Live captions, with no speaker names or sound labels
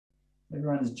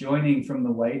Everyone's joining from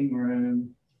the waiting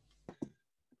room.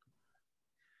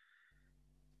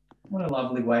 What a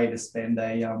lovely way to spend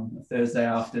a Thursday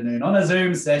afternoon on a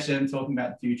Zoom session talking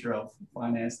about the future of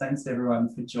finance. Thanks everyone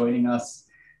for joining us.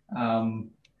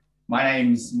 My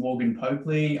name's Morgan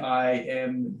Popley. I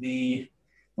am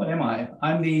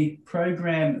I'm the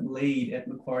program lead at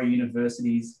Macquarie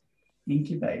University's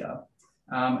Incubator.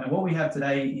 And what we have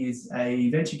today is a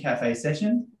Venture Cafe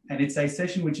session, and it's a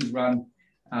session which is run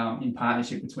in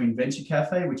partnership between Venture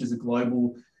Cafe, which is a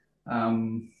global,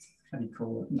 an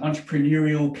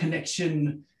entrepreneurial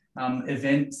connection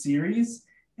event series,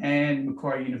 and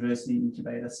Macquarie University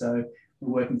Incubator. So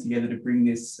we're working together to bring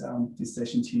this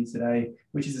session to you today,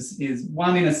 which is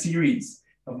one in a series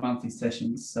of monthly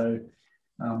sessions. So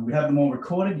we have them all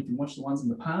recorded. You can watch the ones in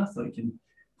the past, or you can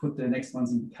put the next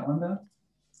ones in the calendar.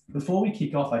 Before we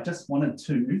kick off, I just wanted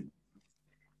to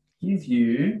give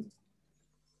you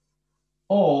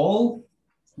all,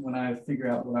 when I figure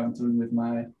out what I'm doing with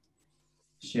my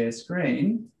share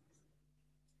screen,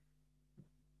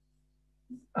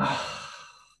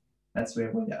 that's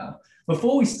where we are.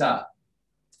 Before we start,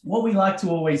 what we like to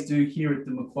always do here at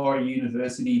the Macquarie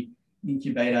University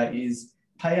Incubator is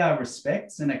pay our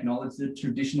respects and acknowledge the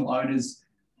traditional owners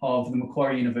of the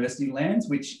Macquarie University lands,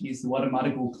 which is the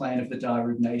Wadawurrung clan of the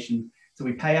Daru Nation. So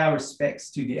we pay our respects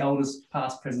to the elders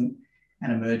past, present,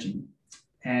 and emerging.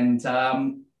 And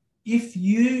if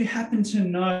you happen to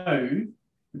know,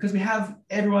 because we have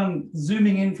everyone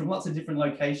zooming in from lots of different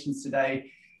locations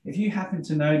today, if you happen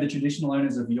to know the traditional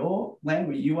owners of your land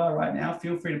where you are right now,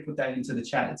 feel free to put that into the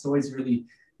chat. It's always really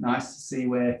nice to see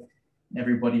where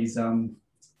everybody's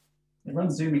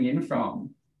everyone's zooming in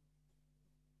from.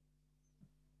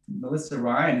 Melissa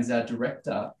Ryan is our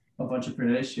Director of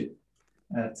Entrepreneurship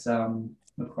at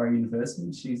Macquarie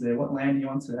University. She's there. What land are you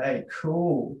on today?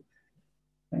 Cool.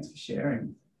 Thanks for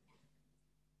sharing.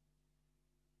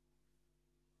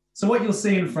 So what you'll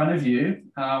see in front of you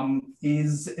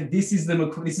is this is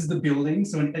the building.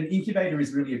 So an incubator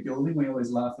is really a building. We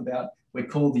always laugh about, we're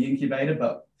called the Incubator,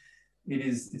 but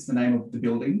it's the name of the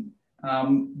building.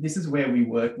 This is where we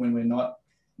work when we're not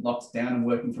locked down and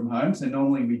working from home. So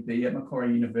normally we'd be at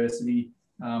Macquarie University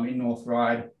in North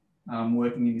Ryde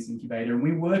working in this incubator. And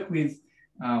we work with,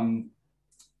 well,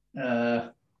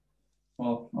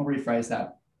 I'll rephrase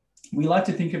that. We like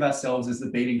to think of ourselves as the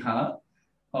beating heart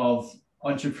of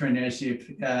entrepreneurship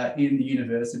in the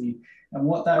university. And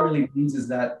what that really means is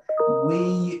that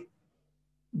we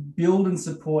build and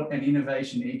support an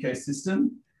innovation ecosystem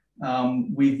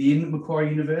within Macquarie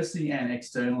University and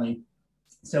externally.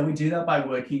 So we do that by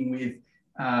working with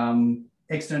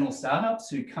external startups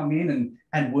who come in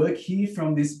and work here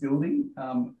from this building.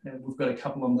 And we've got a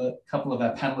couple of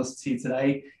our panelists here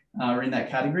today are in that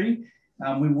category.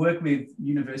 We work with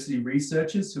university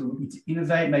researchers who are looking to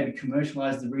innovate, maybe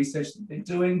commercialize the research that they're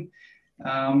doing.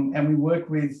 And we work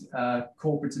with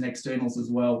corporates and externals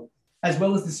as well as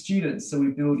the students. So we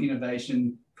build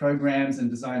innovation programs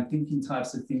and design thinking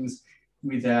types of things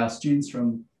with our students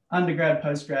from undergrad,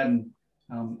 postgrad,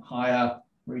 and higher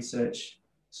research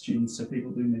students, so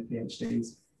people doing their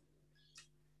PhDs.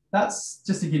 That's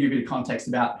just to give you a bit of context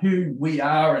about who we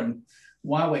are and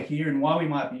why we're here and why we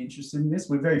might be interested in this.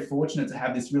 We're very fortunate to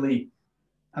have this really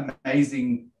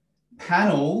amazing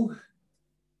panel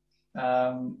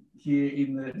here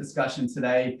in the discussion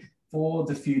today for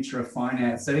the future of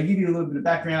finance. So to give you a little bit of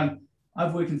background,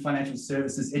 I've worked in financial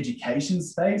services education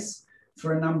space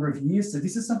for a number of years. So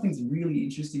this is something that's really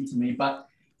interesting to me, but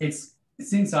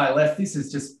since I left, this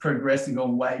has just progressed and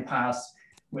gone way past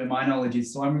where my knowledge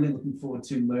is. So I'm really looking forward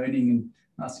to learning and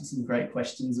asking some great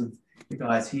questions of the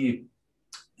guys here.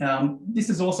 This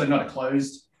is also not a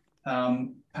closed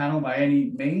panel by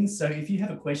any means. So if you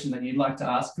have a question that you'd like to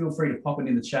ask, feel free to pop it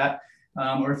in the chat.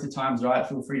 Or if the time's right,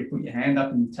 feel free to put your hand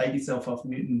up and take yourself off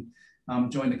mute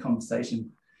and join the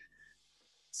conversation.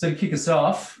 So to kick us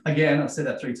off, again, I've said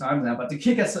that 3 times now, but to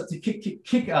kick us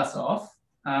off,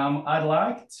 I'd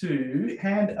like to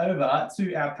hand over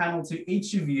to our panel, to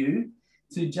each of you,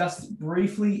 to just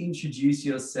briefly introduce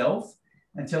yourself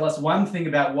and tell us one thing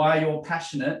about why you're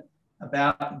passionate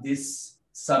about this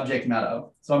subject matter.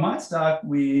 So I might start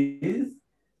with,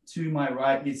 to my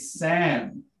right is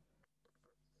Sam.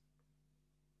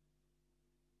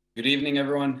 Good evening,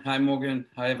 everyone. Hi, Morgan.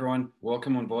 Hi, everyone.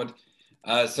 Welcome on board.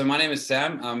 So my name is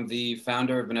Sam. I'm the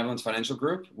founder of Benevolence Financial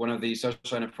Group, one of the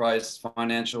social enterprise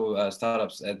financial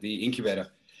startups at the Incubator.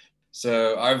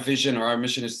 So our vision or our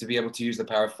mission is to be able to use the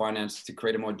power of finance to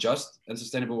create a more just and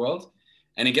sustainable world.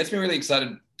 And it gets me really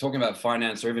excited talking about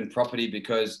finance or even property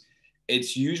because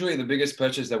it's usually the biggest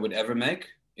purchase that we'd ever make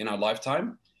in our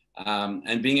lifetime.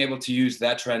 And being able to use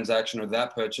that transaction or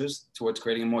that purchase towards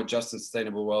creating a more just and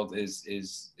sustainable world is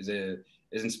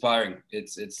inspiring.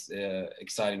 It's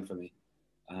exciting for me.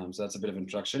 So that's a bit of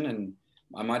introduction, and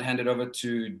I might hand it over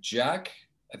to Jack.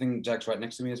 I think Jack's right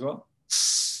next to me as well.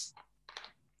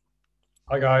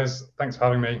 Hi guys, thanks for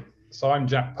having me. So I'm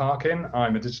Jack Parkin.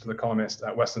 I'm a digital economist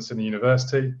at Western Sydney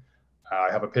University. I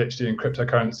have a PhD in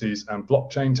cryptocurrencies and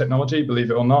blockchain technology, believe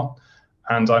it or not.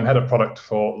 And I'm head of product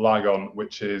for Ligon,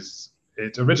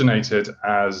 it originated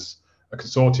as a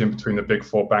consortium between the big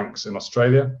four banks in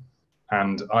Australia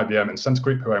and IBM and Centre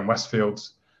Group, who own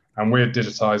Westfields. And we're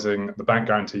digitizing the bank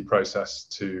guarantee process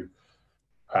to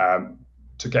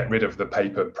get rid of the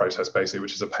paper process, basically,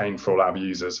 which is a pain for all our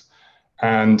users.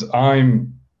 And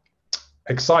I'm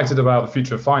excited about the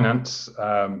future of finance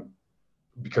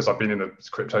because I've been in the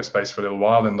crypto space for a little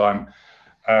while, and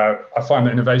I find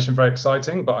the innovation very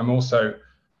exciting, but I'm also,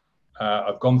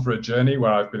 I've gone through a journey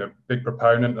where I've been a big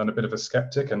proponent and a bit of a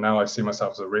skeptic, and now I see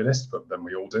myself as a realist, but then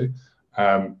we all do.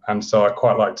 And so I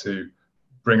quite like to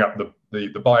bring up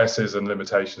the biases and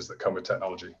limitations that come with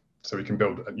technology so we can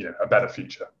build a better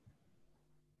future.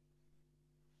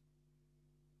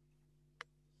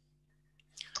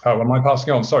 Oh, am I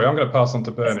passing on? Sorry, I'm going to pass on to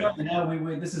Bernie.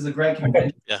 No, this is a great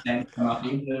convention. Yeah. Come up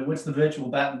here. What's the virtual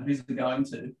baton? Who's it going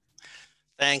to?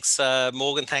 Thanks,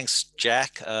 Morgan. Thanks,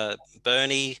 Jack.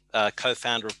 Bernie,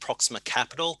 co-founder of Proxima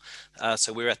Capital.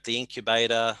 So we're at the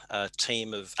Incubator, a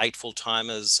team of 8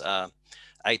 full-timers,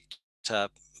 8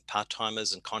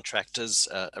 part-timers and contractors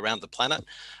around the planet.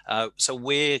 So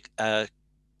we're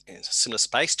in a similar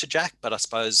space to Jack, but I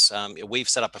suppose we've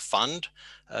set up a fund,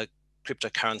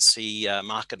 cryptocurrency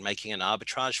market making and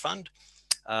arbitrage fund.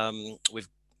 We've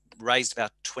raised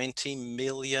about 20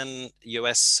 million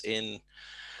US in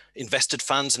invested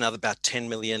funds, another about 10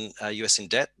 million US in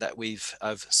debt that we've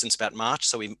since about March.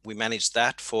 So we manage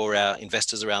that for our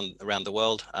investors around the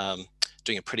world,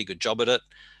 doing a pretty good job at it.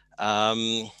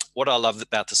 What I love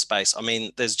about the space, I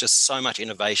mean, there's just so much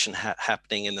innovation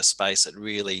happening in the space. It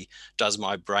really does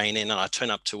my brain in, and I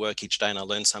turn up to work each day and I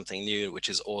learn something new, which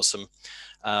is awesome.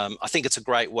 I think it's a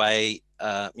great way,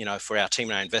 for our team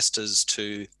and our investors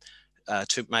to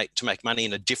make money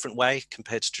in a different way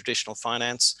compared to traditional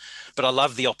finance. But I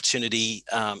love the opportunity.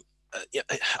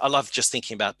 I love just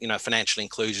thinking about financial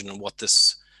inclusion and what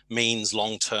this means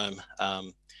long term,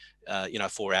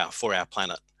 for our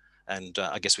planet. And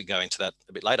I guess we go into that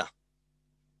a bit later.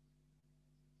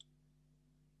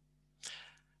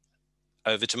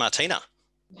 Over to Martina.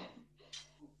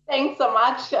 Thanks so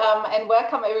much, and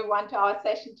welcome everyone to our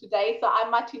session today. So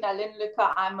I'm Martina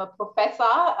Linnenluecke. I'm a professor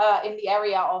in the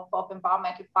area of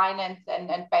environmental finance and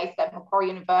based at Macquarie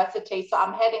University. So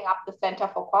I'm heading up the Center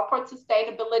for Corporate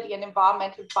Sustainability and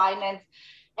Environmental Finance.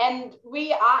 And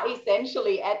we are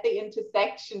essentially at the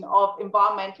intersection of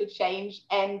environmental change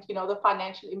and the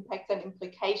financial impacts and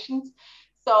implications.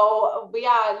 So we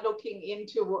are looking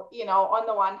into, on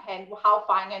the one hand, how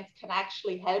finance can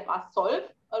actually help us solve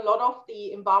a lot of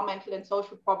the environmental and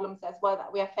social problems as well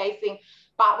that we are facing,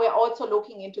 but we're also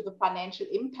looking into the financial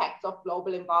impacts of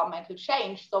global environmental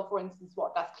change. So for instance,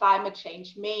 what does climate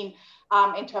change mean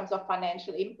in terms of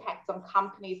financial impacts on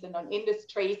companies and on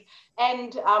industries?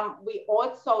 And we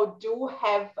also do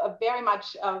have very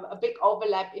much a big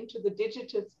overlap into the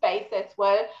digital space as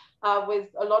well, with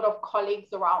a lot of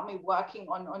colleagues around me working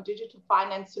on digital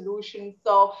finance solutions.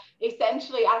 So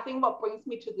essentially, I think what brings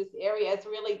me to this area is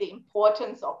really the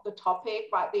importance of the topic,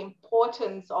 right? The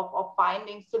importance of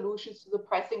finding solutions to the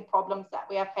pressing problems that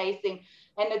we are facing.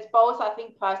 And it's both, I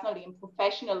think, personally and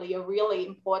professionally, a really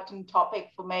important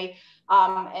topic for me.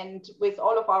 And with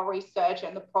all of our research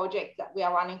and the projects that we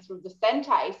are running through the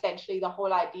center, essentially the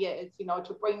whole idea is,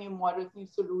 to bring new models, new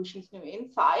solutions, new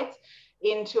insights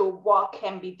into what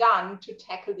can be done to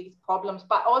tackle these problems,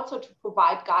 but also to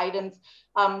provide guidance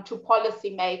to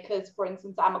policymakers. For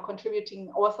instance, I'm a contributing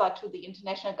author to the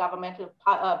Intergovernmental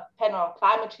Panel on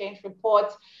Climate Change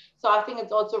reports. So I think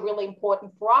it's also really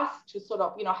important for us to sort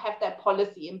of, have that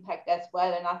policy impact as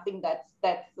well. And I think that's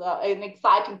an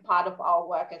exciting part of our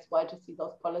work as well, to see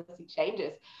those policy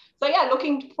changes. So yeah,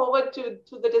 looking forward to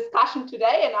the discussion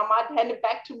today, and I might hand it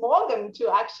back to Morgan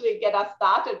to actually get us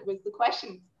started with the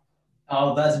questions.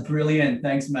 Oh, that's brilliant.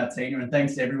 Thanks, Martina, and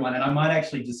thanks to everyone. And I might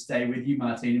actually just stay with you,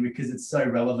 Martina, because it's so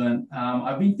relevant.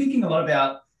 I've been thinking a lot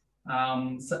about,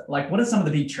 what are some of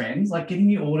the big trends? Like getting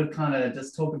you all to kind of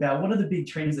just talk about what are the big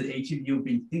trends that each of you have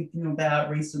been thinking about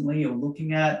recently or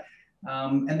looking at.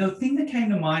 And the thing that came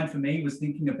to mind for me was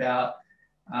thinking about,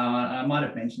 I might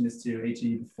have mentioned this to each of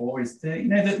you before, is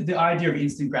the idea of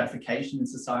instant gratification in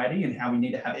society and how we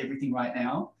need to have everything right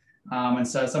now. And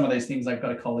so some of those things, I've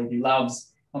got a colleague who loves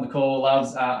on the call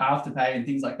loves Afterpay and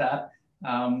things like that.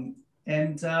 And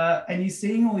you're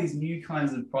seeing all these new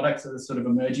kinds of products that are sort of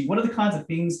emerging. What are the kinds of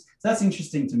things, so that's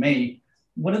interesting to me,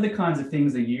 what are the kinds of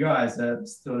things that you guys are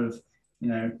sort of,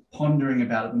 pondering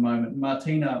about at the moment?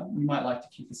 Martina, you might like to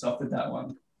kick us off with that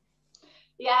one.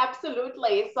 Yeah,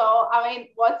 absolutely. So, I mean,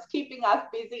 what's keeping us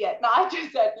busy at night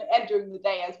is certainly, and during the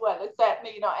day as well, is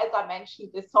certainly, as I mentioned,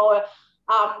 this whole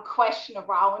question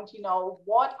around,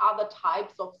 what are the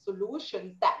types of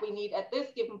solutions that we need at this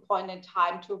given point in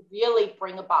time to really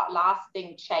bring about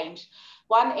lasting change.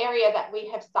 One area that we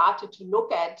have started to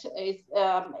look at is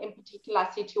in particular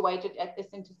situated at this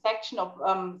intersection of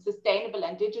sustainable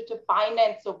and digital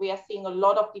finance. So we are seeing a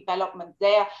lot of development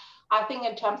there. I think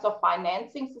in terms of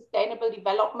financing sustainable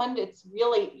development, it's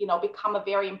really, become a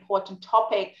very important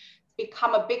topic.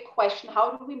 Become a big question.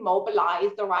 How do we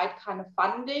mobilize the right kind of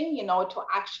funding, to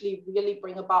actually really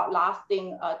bring about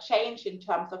lasting change in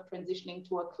terms of transitioning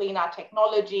to a cleaner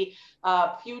technology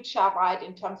future, right,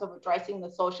 in terms of addressing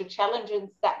the social challenges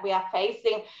that we are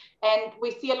facing. And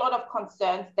we see a lot of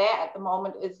concerns there at the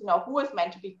moment is, who is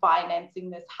meant to be financing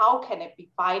this? How can it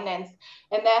be financed?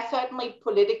 And there are certainly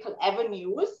political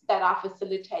avenues that are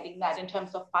facilitating that in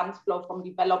terms of funds flow from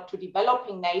developed to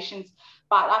developing nations.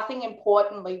 But I think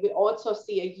importantly, we also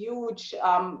see a huge,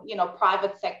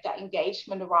 private sector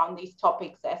engagement around these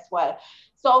topics as well.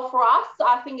 So for us,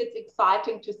 I think it's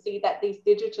exciting to see that these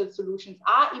digital solutions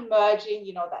are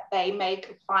emerging, that they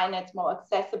make finance more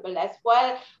accessible as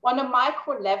well on a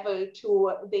micro level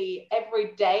to the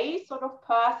everyday sort of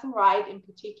person, right? In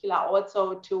particular,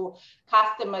 also to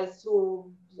customers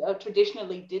who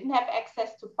traditionally didn't have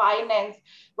access to finance.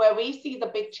 Where we see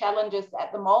the big challenges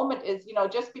at the moment is,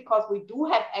 just because we do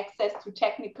have access to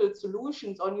technical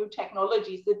solutions or new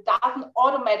technologies, it doesn't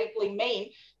automatically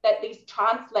mean that these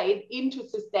translate into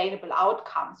sustainable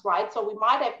outcomes, right? So we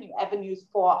might have new avenues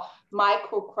for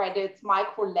microcredits,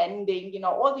 micro lending,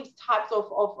 all these types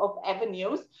of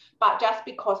avenues, but just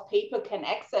because people can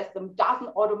access them doesn't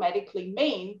automatically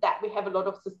mean that we have a lot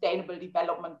of sustainable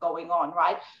development going on,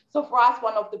 right? So for us,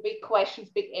 one of the big questions,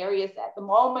 big areas at the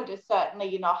moment is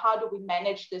certainly, how do we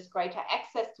manage this greater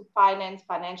access to finance,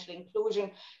 financial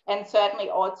inclusion, and certainly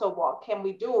also what can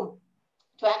we do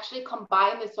to actually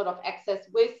combine this sort of access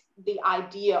with the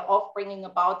idea of bringing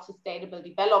about sustainable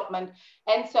development.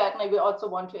 And certainly we also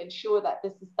want to ensure that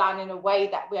this is done in a way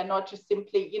that we are not just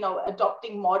simply,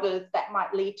 adopting models that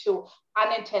might lead to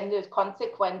unintended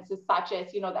consequences, such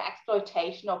as, the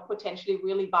exploitation of potentially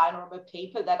really vulnerable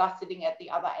people that are sitting at the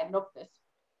other end of this.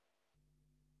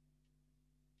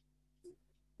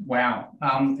 Wow.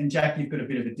 And Jack, you've got a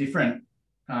bit of a different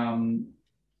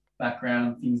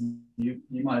background, things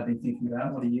you might have been thinking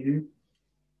about. What are you?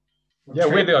 Yeah,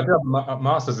 weirdly, I do have a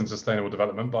master's in sustainable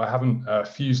development, but I haven't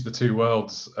fused the two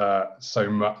worlds so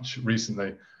much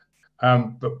recently.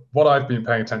 But what I've been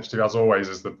paying attention to, as always,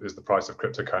 is the price of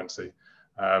cryptocurrency.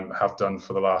 Have done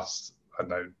for the last, I don't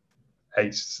know,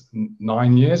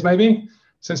 8-9 years, maybe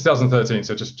since 2013.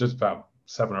 So just about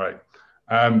 7 or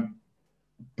 8.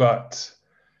 But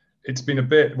it's been a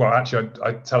bit, well, actually,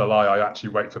 I tell a lie. I actually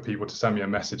wait for people to send me a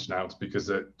message now because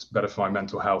it's better for my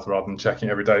mental health rather than checking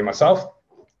every day myself.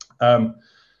 But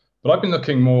I've been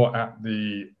looking more at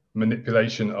the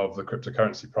manipulation of the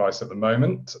cryptocurrency price at the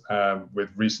moment with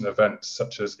recent events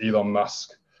such as Elon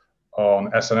Musk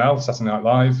on SNL, Saturday Night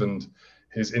Live, and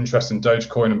his interest in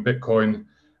Dogecoin and Bitcoin,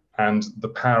 and the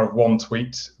power of one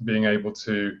tweet being able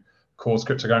to cause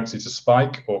cryptocurrency to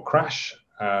spike or crash,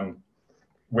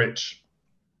 which,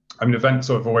 I mean, events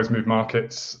sort of always move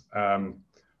markets.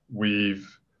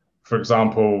 We've, for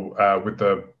example, with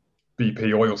the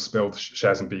BP oil spill,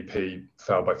 shares in BP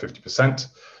fell by 50%.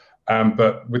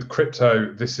 But with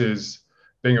crypto, this is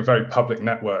being a very public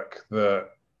network. The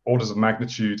orders of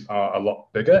magnitude are a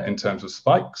lot bigger in terms of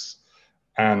spikes.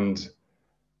 And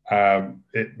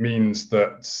it means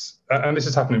that, and this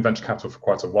has happened in venture capital for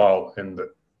quite a while, in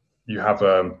that you have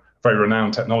a very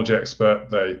renowned technology expert,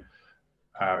 they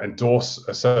endorse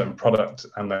a certain product,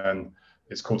 and then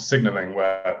it's called signaling,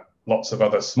 where lots of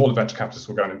other smaller venture capitalists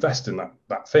will go and invest in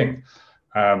that thing.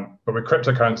 But with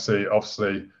cryptocurrency,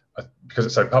 obviously, because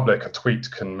it's so public, a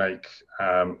tweet can make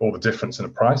all the difference in a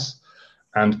price.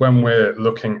 And when we're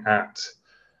looking at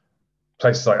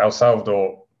places like El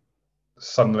Salvador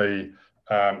suddenly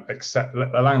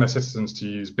allowing their citizens to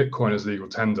use Bitcoin as legal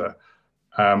tender,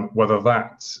 whether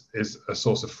that is a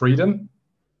source of freedom,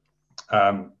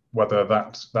 whether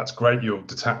that's great, you're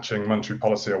detaching monetary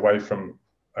policy away from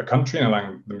a country and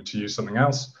allowing them to use something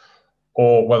else,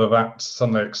 or whether that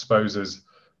suddenly exposes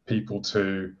people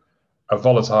to a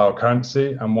volatile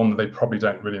currency and one that they probably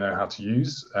don't really know how to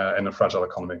use in a fragile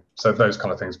economy. So those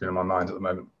kind of things have been in my mind at the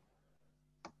moment.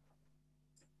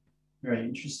 Very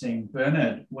interesting.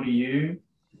 Bernard, what are you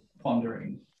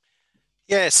pondering?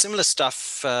 Yeah, similar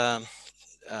stuff to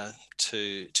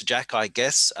Jack, I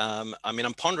guess. I mean,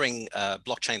 I'm pondering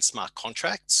blockchain smart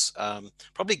contracts.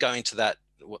 Probably going to that,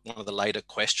 one of the later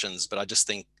questions, but I just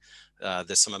think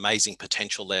there's some amazing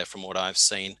potential there from what I've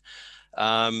seen.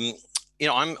 You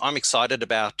know, I'm excited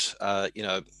about you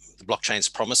know, the blockchain's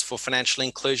promise for financial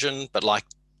inclusion, but like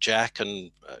Jack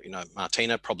and you know,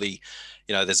 Martina, probably,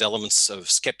 you know, there's elements of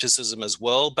skepticism as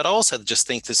well. But I also just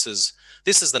think this is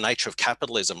the nature of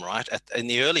capitalism, right? In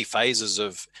the early phases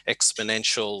of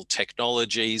exponential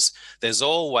technologies, there's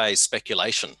always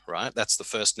speculation, right? That's the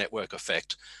first network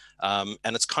effect,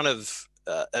 and it's kind of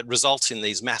it results in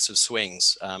these massive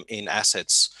swings in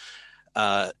assets.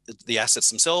 The assets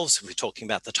themselves, if we're talking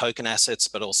about the token assets,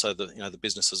 but also the, you know, the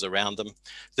businesses around them.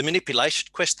 The manipulation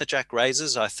question that Jack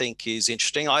raises, I think, is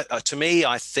interesting. To me,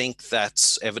 I think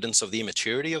that's evidence of the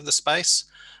immaturity of the space.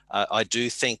 I do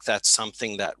think that's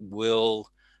something that will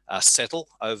settle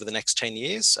over the next 10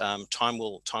 years. Time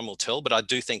will tell, but I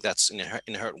do think that's an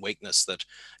inherent weakness, that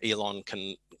Elon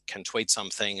can tweet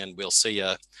something and we'll see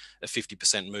a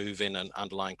 50% move in an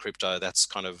underlying crypto. That's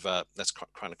kind of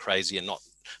crazy and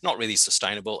not really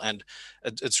sustainable, and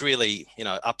it's really, you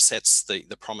know, upsets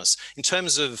the promise in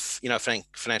terms of, you know,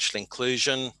 financial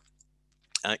inclusion.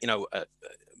 You know,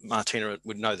 Martina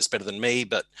would know this better than me,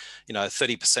 but, you know,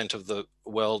 30% of the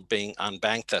world being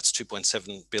unbanked, that's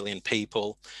 2.7 billion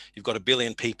people. You've got 1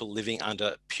 billion people living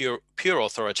under pure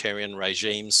authoritarian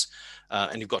regimes,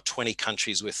 and you've got 20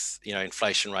 countries with, you know,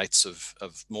 inflation rates of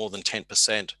more than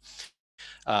 10%.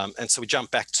 And so we jump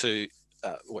back to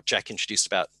what Jack introduced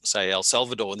about, say, El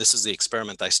Salvador, and this is the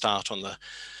experiment they start on the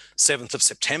 7th of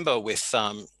September with,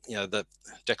 you know, the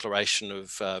declaration of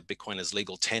Bitcoin as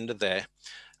legal tender there.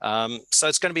 So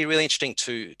it's going to be really interesting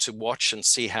to watch and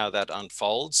see how that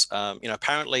unfolds. You know,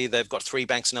 apparently they've got 3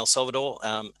 banks in El Salvador.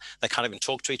 They can't even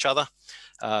talk to each other,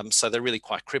 so they're really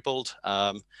quite crippled.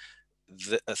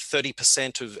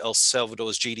 30% of El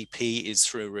Salvador's GDP is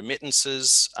through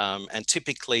remittances, and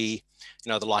typically,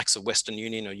 you know, the likes of Western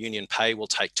Union or Union Pay will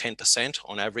take 10%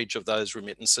 on average of those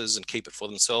remittances and keep it for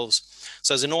themselves.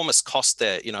 So there's enormous cost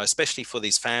there, you know, especially for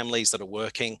these families that are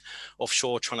working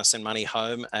offshore trying to send money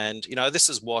home. And, you know, this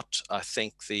is what I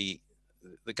think the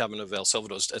government of El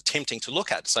Salvador is attempting to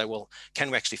look at, say, well,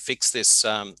 can we actually fix this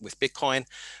with Bitcoin?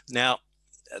 Now,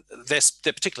 their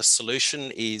particular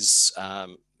solution is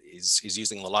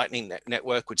using the Lightning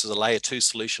Network, which is a layer 2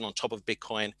 solution on top of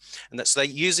Bitcoin. And that's, they're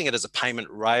using it as a payment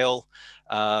rail,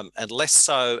 and less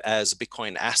so as a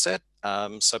Bitcoin asset.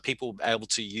 So people will be able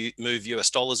to move US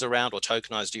dollars around or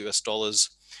tokenized US dollars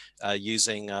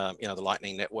using you know, the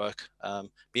Lightning Network.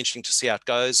 Be interesting to see how it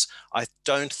goes. I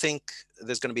don't think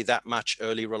there's going to be that much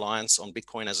early reliance on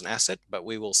Bitcoin as an asset, but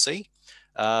we will see.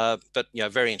 But, you know,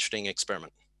 very interesting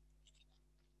experiment.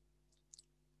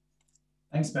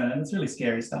 Thanks, Bernard. It's really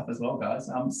scary stuff as well, guys.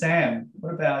 Sam,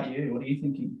 what about you? What are you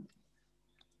thinking?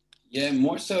 Yeah,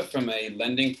 more so from a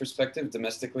lending perspective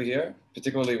domestically here,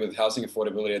 particularly with housing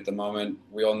affordability at the moment.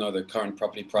 We all know the current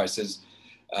property prices.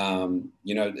 You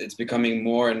know, it's becoming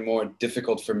more and more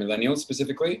difficult for millennials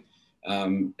specifically.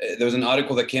 There was an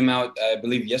article that came out, I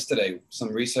believe yesterday,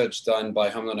 some research done by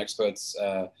home loan experts,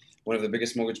 one of the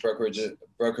biggest mortgage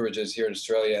brokerages here in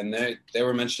Australia. And they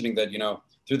were mentioning that, you know,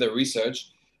 through their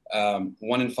research,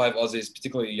 1 in 5 Aussies,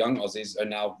 particularly young Aussies, are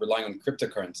now relying on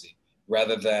cryptocurrency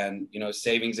rather than, you know,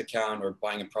 savings account or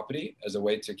buying a property as a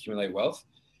way to accumulate wealth.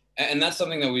 And that's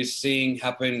something that we're seeing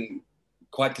happen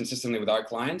quite consistently with our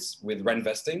clients with rent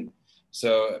vesting.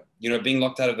 So, you know, being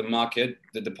locked out of the market,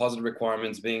 the deposit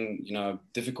requirements being, you know,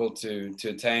 difficult to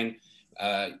attain,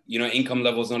 you know, income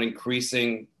levels not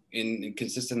increasing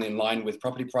consistently in line with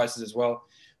property prices as well.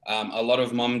 A lot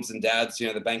of moms and dads, you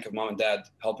know, the bank of mom and dad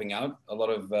helping out a lot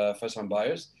of first-time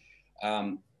buyers.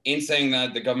 In saying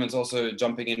that, the government's also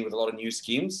jumping in with a lot of new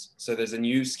schemes. So there's a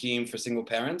new scheme for single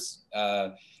parents.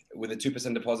 With a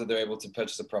 2% deposit, they're able to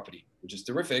purchase a property, which is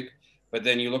terrific. But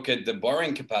then you look at the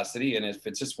borrowing capacity, and if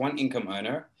it's just one income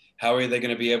earner, how are they going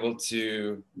to be able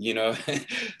to, you know,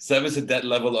 service a debt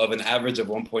level of an average of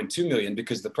 1.2 million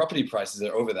because the property prices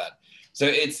are over that? So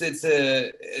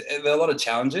there are a lot of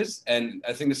challenges, and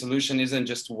I think the solution isn't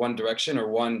just one direction or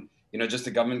one, you know, just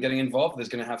the government getting involved. There's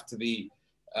going to have to be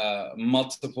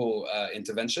multiple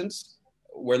interventions.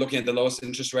 We're looking at the lowest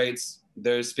interest rates.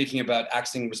 They're speaking about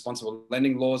axing responsible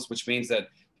lending laws, which means that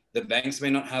the banks may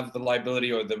not have the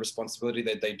liability or the responsibility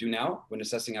that they do now when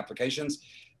assessing applications,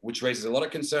 which raises a lot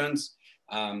of concerns.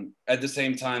 At the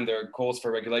same time, there are calls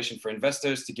for regulation for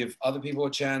investors to give other people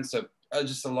a chance. So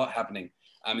just a lot happening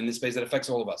in this space that affects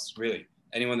all of us, really.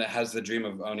 Anyone that has the dream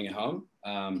of owning a home.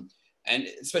 And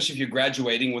especially if you're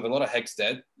graduating with a lot of HECS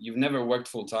debt, you've never worked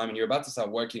full time and you're about to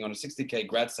start working on a 60K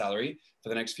grad salary for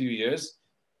the next few years.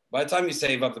 By the time you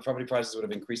save up, the property prices would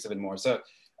have increased a bit more. So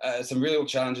some real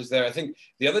challenges there. I think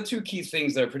the other two key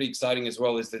things that are pretty exciting as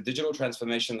well is the digital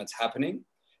transformation that's happening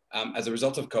as a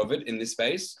result of COVID in this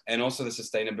space, and also the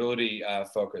sustainability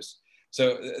focus.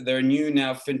 So there are new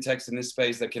now fintechs in this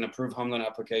space that can approve home loan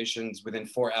applications within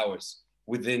 4 hours,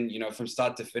 within, from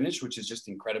start to finish, which is just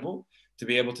incredible to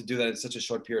be able to do that in such a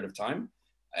short period of time,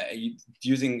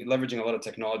 leveraging a lot of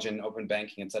technology and open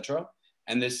banking, etc.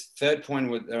 And this third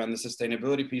point around the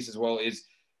sustainability piece as well is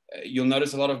you'll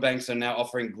notice a lot of banks are now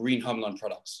offering green home loan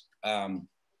products.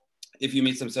 If you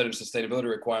meet some certain sustainability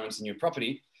requirements in your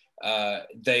property,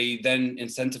 they then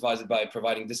incentivize it by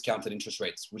providing discounted interest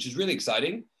rates, which is really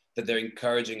exciting that they're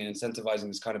encouraging and incentivizing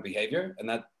this kind of behavior. And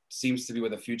that seems to be where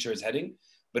the future is heading.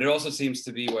 But it also seems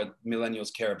to be what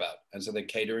millennials care about. And so they're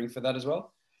catering for that as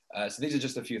well. So these are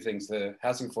just a few things: the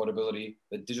housing affordability,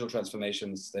 the digital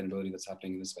transformation, the sustainability that's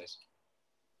happening in this space.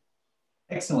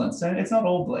 Excellent. So it's not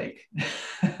all bleak.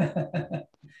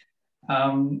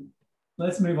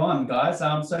 Let's move on, guys.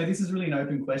 So this is really an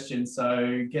open question.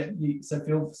 So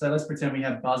let's pretend we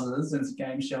have buzzers and it's a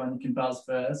game show and you can buzz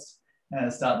first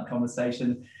and start the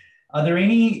conversation. Are there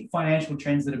any financial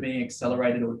trends that are being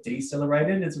accelerated or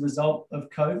decelerated as a result of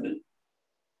COVID?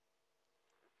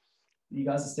 You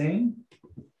guys are seeing?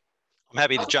 I'm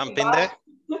happy to jump in there.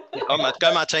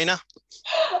 Go, Martina.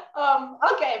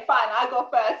 Okay, fine. I'll go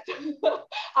first.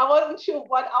 I wasn't sure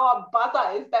what our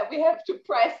buzzer is that we have to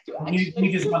press to actually.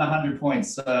 You just won 100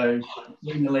 points, so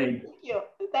you're in the lead. Thank you.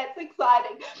 That's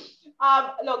exciting.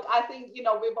 Look, I think,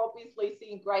 we've obviously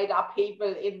seen great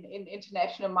upheaval in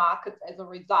international markets as a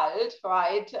result,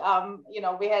 right?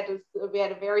 We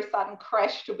had a very sudden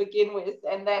crash to begin with,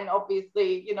 and then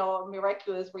obviously, a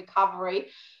miraculous recovery.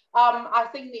 I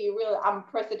think the real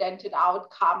unprecedented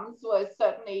outcomes were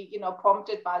certainly,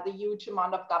 prompted by the huge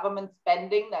amount of government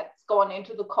spending that's gone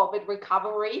into the COVID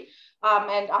recovery.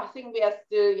 And I think we are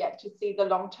still yet to see the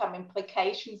long-term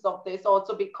implications of this,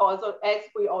 also because, as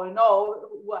we all know,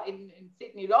 we're in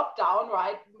Sydney lockdown,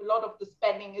 right? A lot of the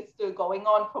spending is still going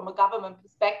on from a government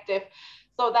perspective.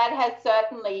 So that has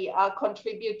certainly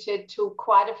contributed to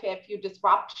quite a fair few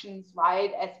disruptions,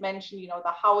 right? As mentioned,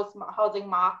 the housing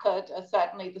market,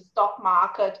 certainly the stock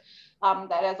market,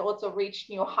 that has also reached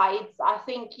new heights. I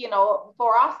think,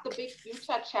 for us, the big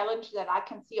future challenge that I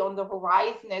can see on the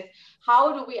horizon is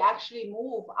how do we actually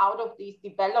move out of these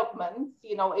developments,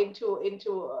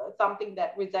 into something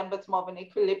that resembles more of an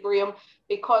equilibrium,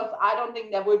 because I don't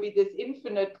think there will be this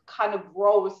infinite kind of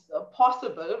growth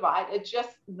possible, right? It's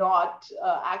just not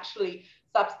actually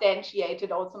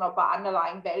substantiated, also not by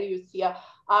underlying values here.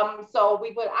 So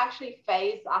we will actually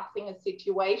face, I think, a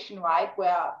situation, right,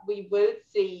 where we will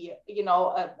see,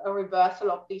 a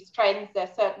reversal of these trends.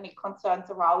 There's certainly concerns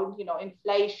around,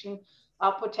 inflation,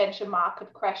 potential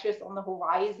market crashes on the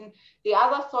horizon. The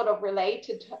other sort of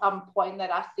related point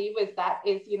that I see with that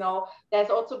is, there's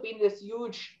also been this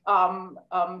huge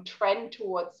trend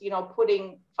towards,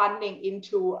 putting funding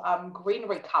into green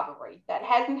recovery. That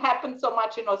hasn't happened so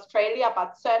much in Australia,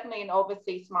 but certainly in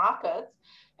overseas markets.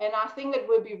 And I think it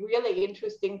will be really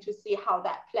interesting to see how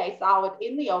that plays out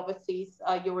in the overseas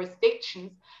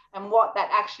jurisdictions and what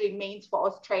that actually means for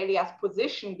Australia's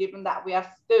position, given that we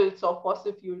are still so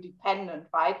fossil fuel dependent,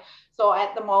 right? So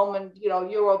at the moment,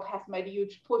 Europe has made a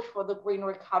huge push for the green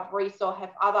recovery, so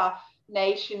have other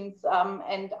nations.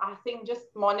 And I think just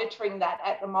monitoring that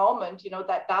at the moment,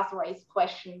 that does raise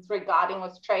questions regarding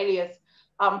Australia's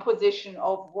position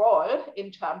overall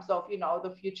in terms of,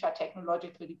 the future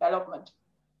technological development.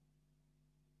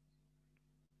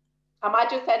 I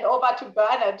might just hand over to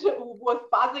Bernard, who was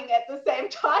buzzing at the same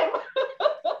time.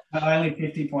 Only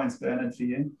 50 points, Bernard, for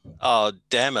you. Oh,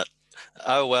 damn it.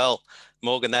 Oh, well,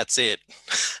 Morgan, that's it.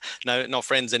 No, not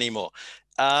friends anymore.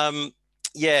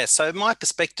 Yeah, so my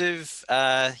perspective,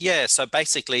 so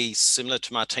basically similar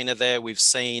to Martina there, we've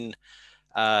seen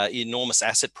enormous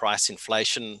asset price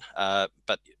inflation,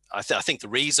 but I think the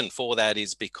reason for that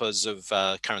is because of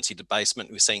currency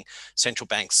debasement. We're seeing central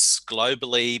banks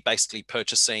globally basically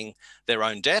purchasing their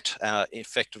own debt,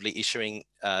 effectively issuing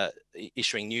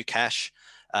new cash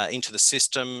into the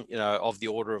system, of the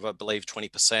order of, I believe,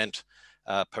 20%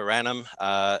 per annum,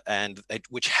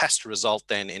 which has to result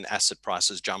then in asset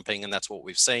prices jumping, and that's what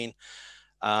we've seen.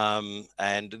 And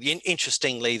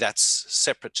interestingly, that's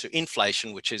separate to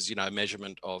inflation, which is,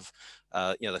 measurement of,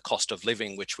 the cost of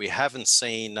living, which we haven't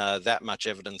seen that much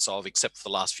evidence of, except for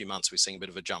the last few months. We're seeing a bit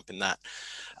of a jump in that.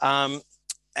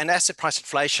 And asset price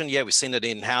inflation, yeah, we've seen it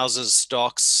in houses,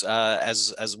 stocks.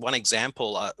 As one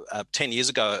example, 10 years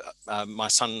ago, my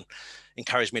son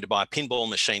encouraged me to buy a pinball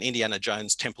machine, Indiana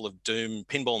Jones Temple of Doom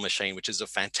pinball machine, which is a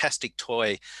fantastic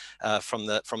toy from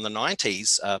the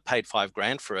 90s. Paid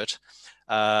 $5,000 for it.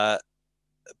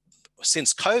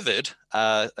 Since COVID,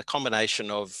 a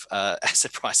combination of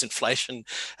asset price inflation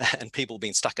and people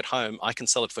being stuck at home, I can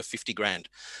sell it for $50,000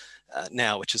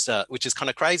 now, which is kind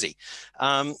of crazy.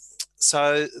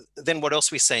 So then what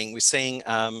else are we seeing? We're seeing,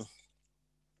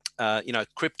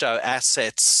 crypto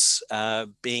assets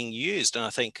being used. And I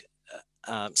think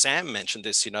Sam mentioned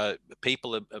this,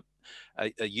 people are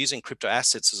using crypto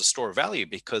assets as a store of value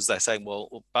because they say,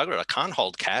 well, bugger it, I can't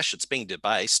hold cash. It's being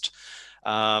debased.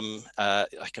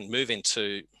 I can move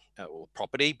into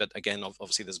property, but again,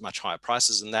 obviously there's much higher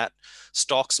prices than that.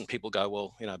 Stocks, and people go,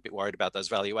 well, a bit worried about those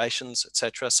valuations,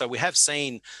 etc. So we have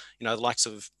seen, the likes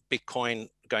of Bitcoin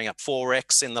going up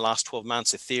 4x in the last 12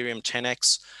 months, Ethereum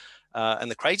 10x. And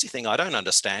the crazy thing I don't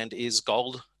understand is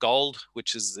gold,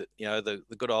 which is the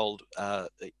good old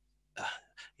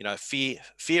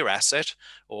fear asset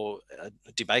or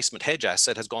debasement hedge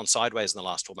asset, has gone sideways in the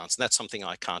last 12 months. And that's something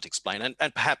I can't explain.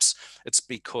 And perhaps it's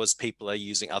because people are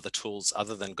using other tools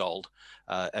other than gold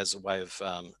as a way of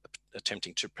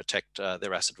attempting to protect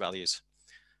their asset values.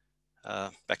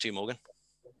 Back to you, Morgan.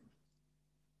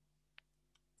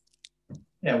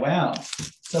 Yeah, wow.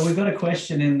 So we've got a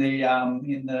question in the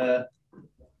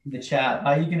chat.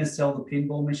 Are you going to sell the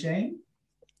pinball machine?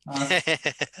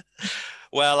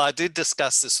 Well, I did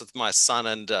discuss this with my son,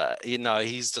 and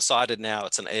he's decided now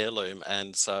it's an heirloom,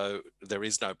 and so there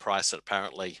is no price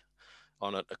apparently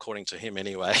on it, according to him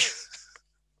anyway.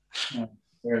 Oh,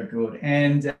 very good.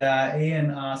 And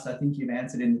Ian asked, I think you've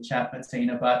answered in the chat,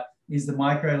 Martina, but is the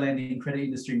micro lending credit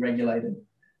industry regulated?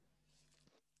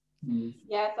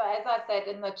 Yeah, so as I said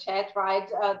in the chat, right,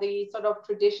 the sort of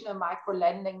traditional micro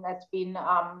lending that's been,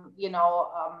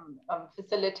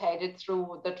 facilitated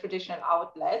through the traditional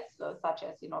outlets, such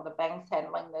as, the banks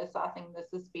handling this. I think this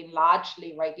has been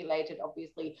largely regulated.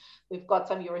 Obviously, we've got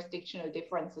some jurisdictional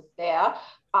differences there.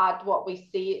 But what we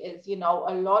see is, a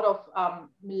lot of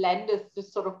lenders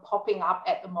just sort of popping up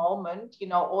at the moment,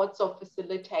 also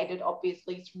facilitated,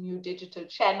 obviously, through new digital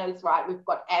channels, right? We've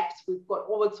got apps, we've got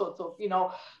all sorts of,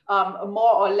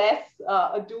 more or less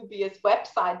dubious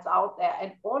websites out there.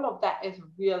 And all of that is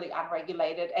really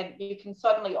unregulated. And you can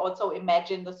certainly also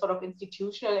imagine the sort of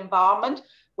institutional environment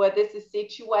where this is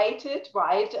situated,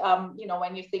 right?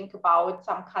 When you think about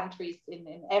some countries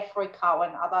in Africa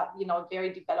and other,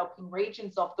 very developing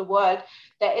regions of the world,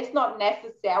 there is not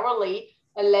necessarily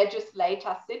a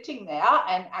legislator sitting there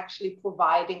and actually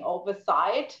providing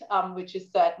oversight, which is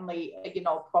certainly,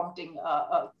 prompting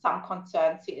some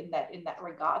concerns in that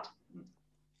regard.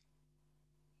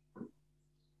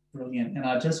 Brilliant. And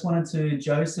I just wanted to,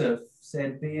 Joseph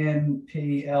said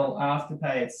BNPL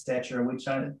Afterpay, etc., which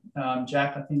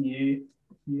Jack, I think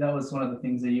that was one of the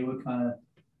things that you were kind of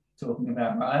talking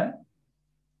about, right?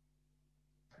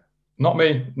 Not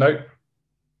me, no.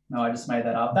 No, I just made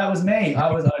that up. That was me. I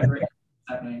was over it.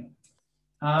 Happening.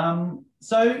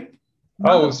 So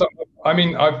I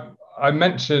mean, I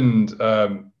mentioned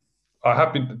I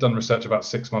have done research about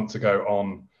 6 months ago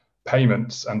on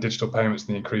payments and digital payments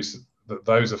and the increase that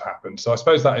those have happened. So I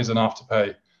suppose that is an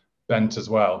Afterpay bent as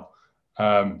well,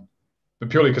 but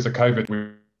purely because of COVID,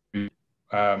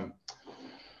 a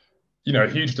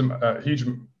huge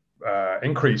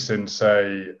increase in,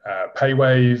 say,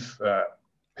 PayWave,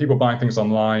 people buying things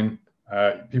online,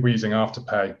 people using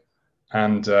Afterpay,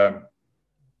 and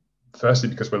firstly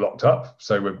because we're locked up,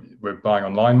 so we're buying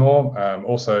online more.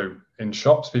 Also in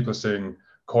shops, people are seeing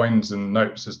coins and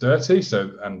notes as dirty,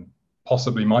 and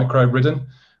possibly micro-ridden,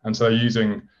 and so they're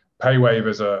using PayWave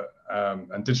as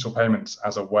and digital payments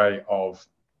as a way of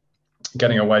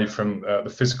getting away from the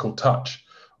physical touch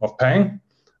of paying,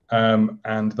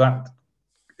 and that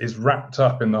is wrapped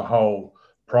up in the whole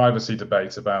privacy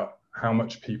debate about how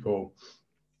much people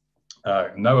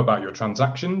know about your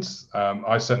transactions.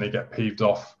 I certainly get peeved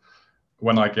off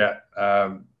when I get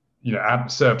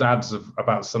served ads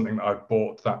about something that I've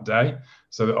bought that day.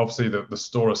 So that obviously the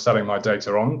store is selling my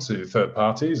data on to third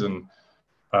parties, and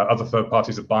other third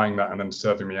parties are buying that and then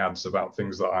serving me ads about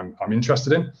things that I'm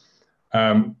interested in.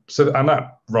 And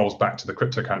that rolls back to the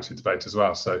cryptocurrency debate as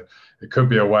well. So it could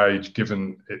be a way,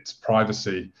 given its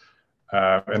privacy,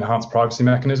 enhanced privacy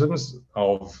mechanisms,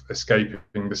 of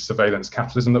escaping this surveillance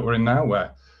capitalism that we're in now,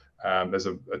 where There's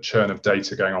a churn of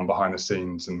data going on behind the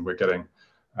scenes, and we're getting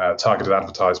targeted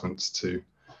advertisements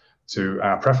to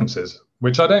our preferences,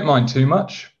 which I don't mind too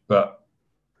much, but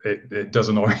it does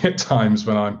annoy me at times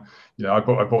when I'm, I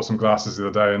bought some glasses the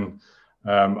other day, and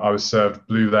I was served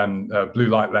blue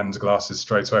light lens glasses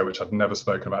straight away, which I'd never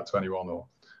spoken about to anyone, or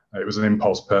it was an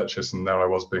impulse purchase, and there I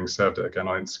was being served it again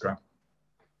on Instagram.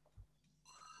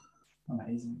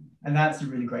 Amazing. And that's a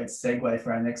really great segue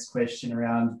for our next question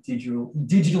around digital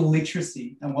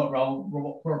literacy and what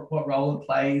role it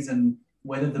plays, and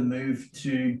whether the move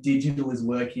to digital is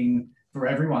working for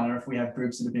everyone, or if we have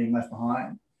groups that are being left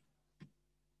behind.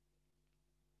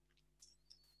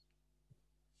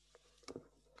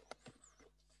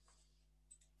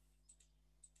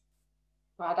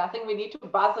 Right, I think we need to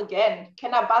buzz again.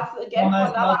 Can I buzz again for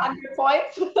another 100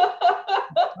 points?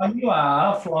 Oh, you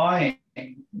are flying,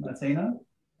 Martina.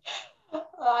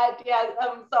 Right, yeah.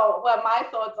 So, well, my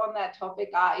thoughts on that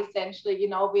topic are essentially,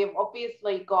 we've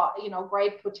obviously got,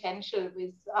 great potential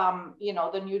with,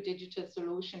 the new digital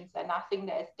solutions. And I think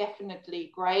there's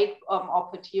definitely great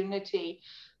opportunity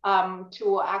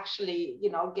to actually,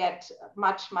 get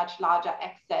much larger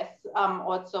access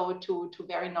also to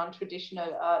very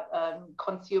non-traditional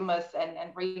consumers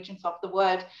and regions of the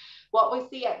world. What we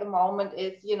see at the moment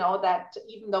is, that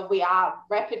even though we are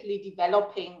rapidly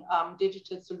developing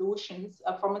digital solutions,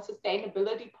 from a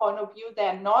sustainability point of view,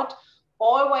 they're not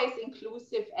always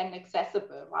inclusive and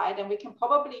accessible, right? And we can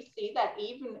probably see that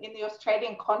even in the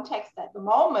Australian context at the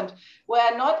moment,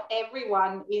 where not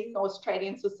everyone in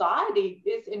Australian society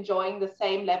is enjoying the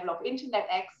same level of internet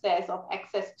access, of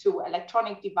access to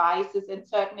electronic devices, and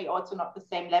certainly also not the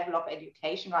same level of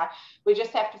education, right? We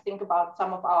just have to think about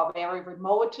some of our very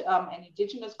remote and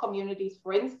indigenous communities,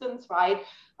 for instance, right?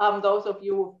 Those of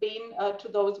you who've been to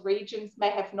those regions may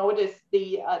have noticed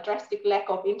the drastic lack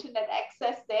of internet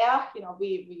access there.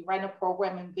 We ran a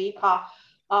program in VEPA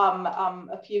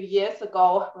a few years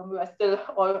ago when we were still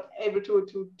all able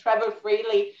to travel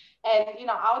freely. And,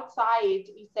 outside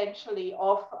essentially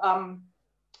of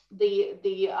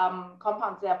the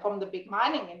compounds there from the big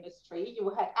mining industry, you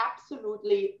had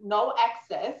absolutely no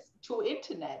access to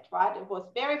internet, right? It was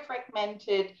very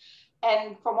fragmented.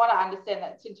 And from what I understand,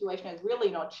 that situation has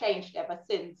really not changed ever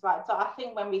since, right? So I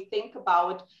think when we think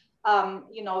about,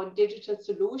 digital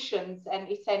solutions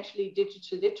and essentially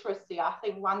digital literacy, I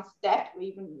think one step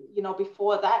even,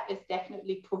 before that is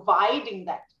definitely providing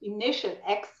that initial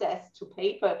access to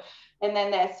people. And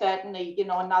then there's certainly,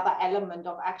 another element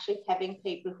of actually having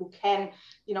people who can,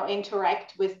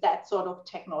 interact with that sort of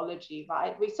technology,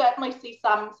 right? We certainly see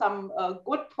some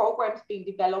good programs being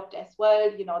developed as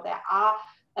well. There are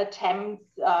attempts,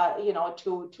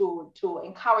 to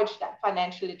encourage that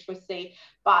financial literacy,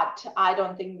 but I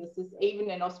don't think this is, even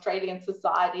in Australian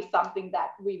society, something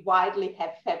that we widely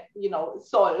have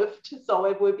solved. So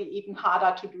it will be even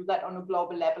harder to do that on a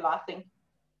global level, I think.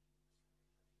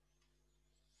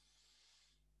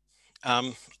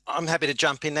 I'm happy to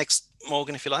jump in next,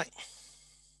 Morgan, if you like.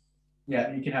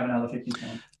 Yeah, you can have another 50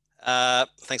 seconds.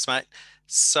 Thanks, mate.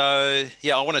 So,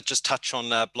 yeah, I want to just touch on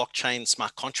blockchain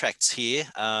smart contracts here.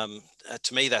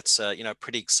 To me, that's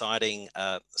pretty exciting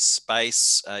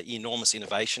space, enormous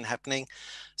innovation happening.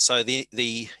 So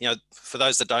for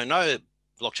those that don't know,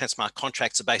 blockchain smart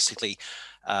contracts are basically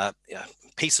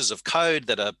pieces of code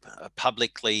that are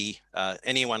publicly,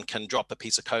 anyone can drop a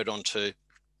piece of code onto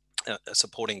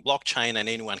supporting blockchain, and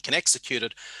anyone can execute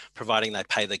it, providing they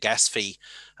pay the gas fee.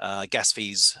 Gas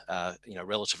fees,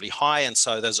 relatively high, and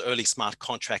so those early smart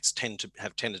contracts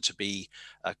have tended to be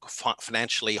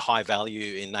financially high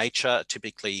value in nature,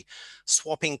 typically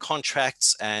swapping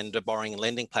contracts and borrowing and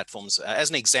lending platforms.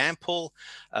 As an example,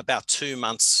 about 2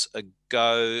 months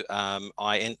ago,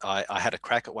 I had a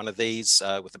crack at one of these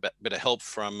with a bit of help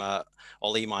from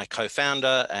Ollie, my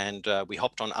co-founder, and we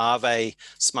hopped on Aave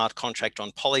smart contract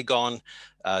on Polygon,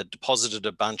 deposited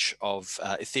a bunch of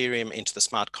Ethereum into the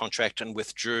smart contract, and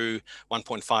withdrew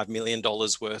 $1.5 million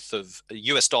worth of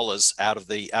US dollars out of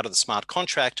the smart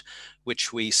contract,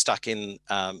 which we stuck in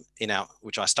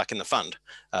which I stuck in the fund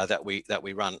that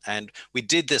we run. And we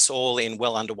did this all in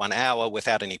well under 1 hour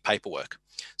without any paperwork.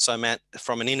 So, Matt,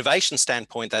 from an innovation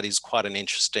standpoint, that is quite an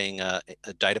interesting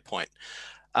data point.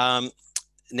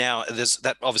 Now,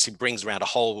 that obviously brings around a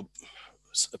whole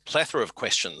plethora of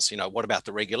questions. What about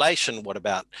the regulation? What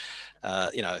about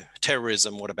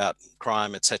terrorism? What about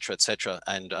crime, et cetera, et cetera?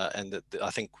 And I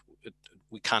think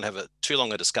we can't have too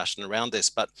long a discussion around this.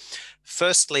 But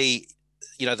firstly,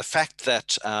 the fact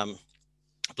that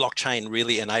blockchain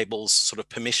really enables sort of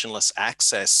permissionless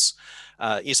access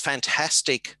is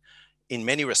fantastic in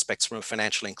many respects from a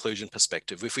financial inclusion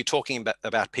perspective. If we're talking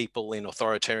about people in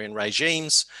authoritarian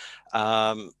regimes,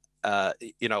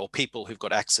 or people who've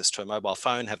got access to a mobile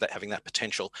phone, having that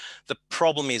potential. The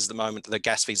problem is the moment the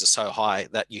gas fees are so high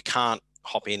that you can't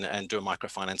hop in and do a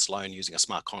microfinance loan using a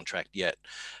smart contract yet.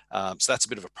 So that's a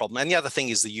bit of a problem. And the other thing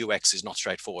is the UX is not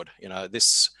straightforward.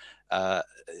 This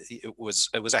it was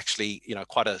actually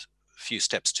quite a few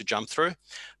steps to jump through,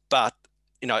 but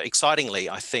excitingly,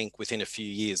 I think within a few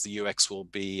years the UX will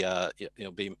be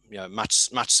much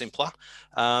simpler,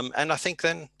 and I think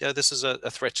then this is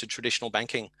a threat to traditional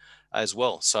banking as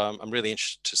well. So I'm really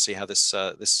interested to see how this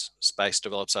space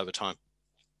develops over time.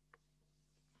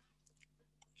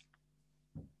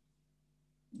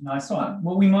 Nice one.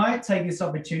 Well, we might take this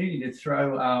opportunity to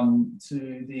throw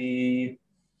to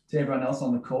everyone else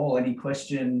on the call any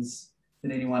questions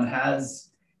that anyone has.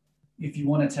 If you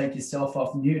want to take yourself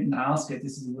off mute and ask it,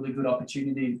 this is a really good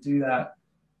opportunity to do that,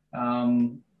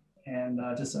 and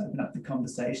just open up the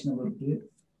conversation a little bit.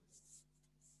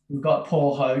 We've got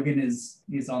Paul Hogan is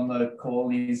on the call.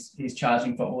 He's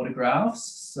charging for autographs.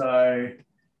 So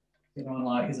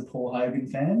anyone is a Paul Hogan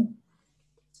fan?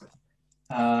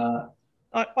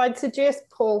 I'd suggest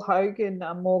Paul Hogan,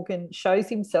 Morgan, shows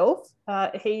himself.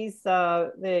 He's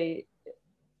a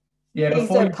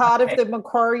part of the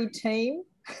Macquarie team.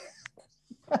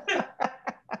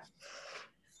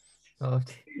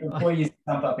 Before you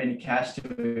pump up any cash to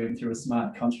him through a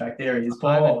smart contract, there he is,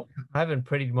 Paul. I haven't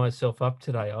prettied myself up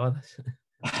today either.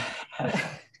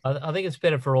 I think it's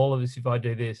better for all of us if I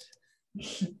do this.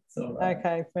 Right.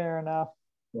 Okay, fair enough.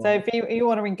 So if you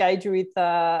want to engage with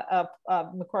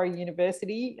Macquarie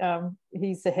University,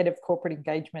 he's the head of corporate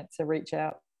engagement, so reach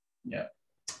out. Yeah.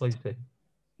 Please do.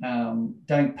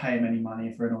 Don't pay him any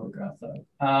money for an autograph though.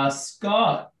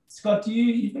 Scott,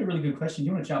 you've got a really good question. Do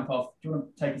you want to jump off? Do you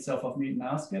want to take yourself off mute and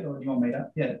ask it, or do you want me to?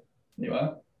 Yeah, there you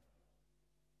are.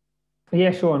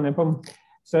 Yeah, sure, no problem.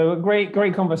 So great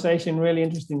conversation, really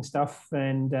interesting stuff,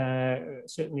 and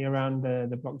certainly around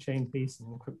the blockchain piece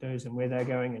and cryptos and where they're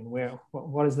going and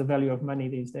what is the value of money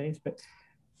these days. But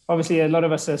obviously, a lot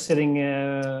of us are sitting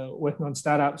working on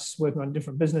startups, working on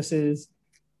different businesses,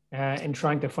 and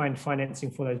trying to find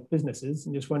financing for those businesses.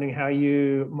 And just wondering how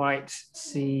you might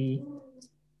see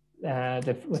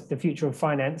with the future of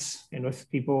finance, and with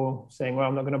people saying, well,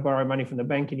 I'm not going to borrow money from the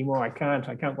bank anymore. I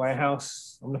can't buy a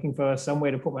house. I'm looking for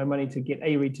somewhere to put my money to get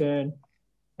a return.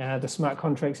 The smart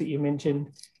contracts that you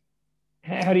mentioned.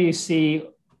 How do you see,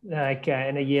 in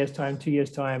a year's time, 2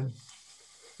 years' time,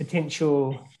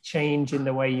 potential change in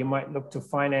the way you might look to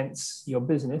finance your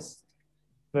business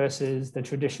versus the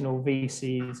traditional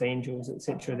VCs, angels,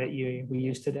 etc., that we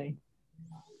use today?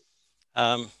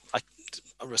 I'll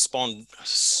respond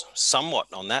somewhat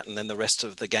on that, and then the rest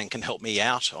of the gang can help me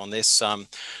out on this.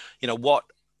 What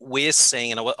we're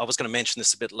seeing, and I was going to mention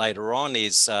this a bit later on,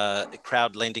 is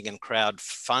crowd lending and crowd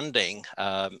funding.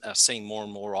 Are seeing more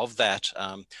and more of that.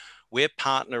 We're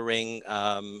partnering,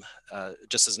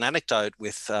 just as an anecdote,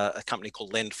 with a company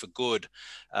called Lend for Good,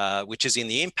 which is in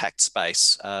the impact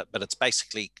space, but it's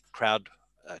basically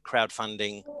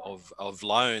crowdfunding of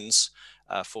loans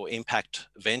for impact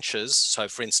ventures. So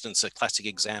for instance, a classic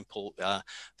example,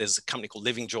 there's a company called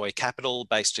Living Joy Capital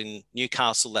based in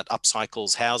Newcastle that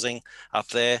upcycles housing up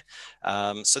there.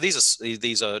 So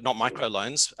these are not micro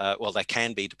loans. Well, they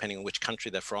can be depending on which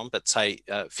country they're from, but say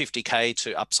 50K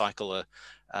to upcycle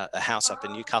a house up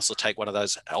in Newcastle, take one of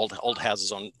those old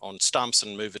houses on stumps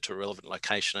and move it to a relevant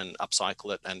location and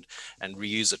upcycle it and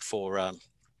reuse it for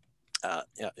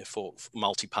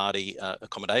multi-party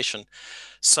accommodation.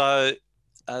 So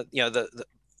that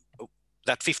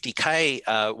 50K,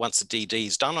 once the DD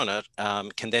is done on it,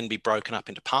 can then be broken up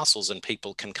into parcels, and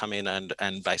people can come in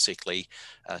and basically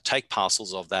take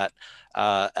parcels of that.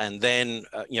 And then,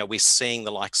 we're seeing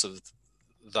the likes of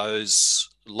those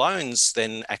loans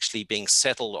then actually being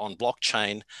settled on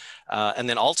blockchain. And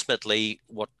then ultimately,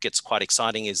 what gets quite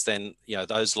exciting is then,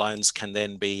 those loans can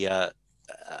then be a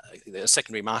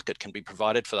secondary market can be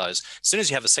provided for those. As soon as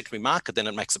you have a secondary market, then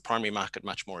it makes the primary market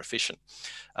much more efficient.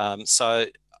 So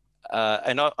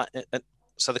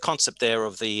the concept there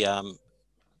of the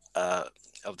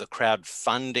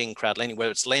crowdfunding, crowd lending,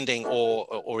 whether it's lending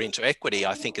or into equity,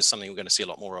 I think is something we're going to see a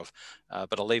lot more of.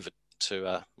 But I'll leave it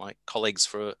to my colleagues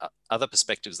for other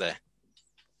perspectives there.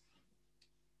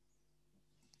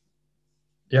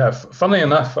 Yeah, funnily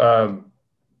enough,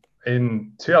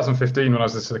 in 2015, when I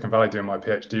was in Silicon Valley doing my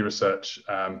PhD research,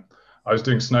 I was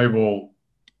doing snowball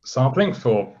sampling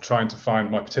for trying to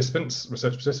find my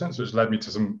research participants, which led me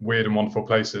to some weird and wonderful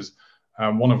places.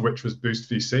 One of which was Boost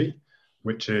VC,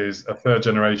 which is a third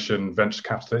generation venture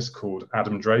capitalist called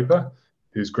Adam Draper,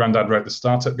 whose granddad wrote the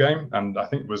Startup Game, and I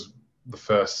think was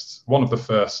one of the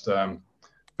first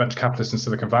venture capitalists in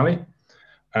Silicon Valley.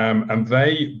 And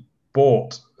they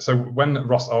bought, so when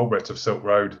Ross Ulbricht of Silk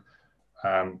Road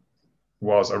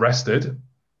was arrested,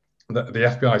 the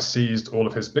FBI seized all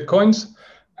of his Bitcoins,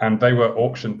 and they were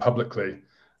auctioned publicly.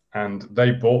 And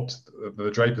they bought,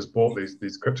 the Drapers bought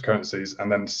these cryptocurrencies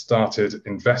and then started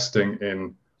investing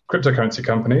in cryptocurrency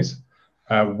companies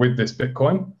with this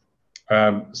Bitcoin.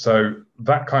 So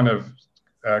that kind of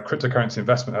cryptocurrency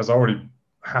investment has already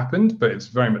happened, but it's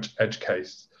very much edge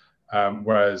case.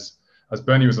 Whereas, as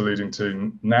Bernie was alluding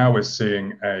to, now we're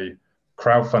seeing a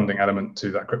crowdfunding element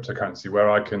to that cryptocurrency where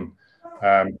I can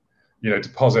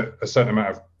deposit a certain amount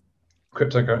of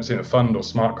cryptocurrency in a fund or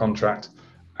smart contract,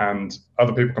 and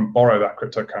other people can borrow that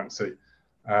cryptocurrency.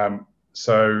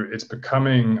 So it's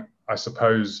becoming, I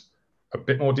suppose, a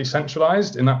bit more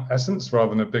decentralized in that essence,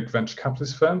 rather than a big venture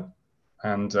capitalist firm.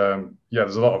 And yeah,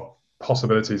 there's a lot of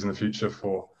possibilities in the future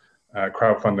for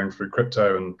crowdfunding through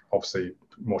crypto, and obviously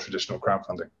more traditional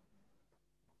crowdfunding.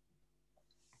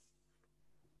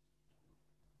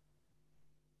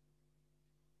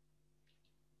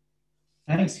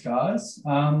 Thanks, guys.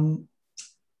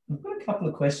 I've got a couple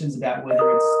of questions about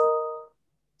whether it's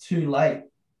too late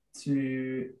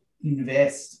to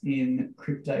invest in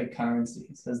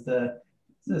cryptocurrencies. This is a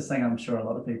thing I'm sure a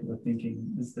lot of people are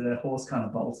thinking. Is the horse kind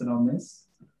of bolted on this?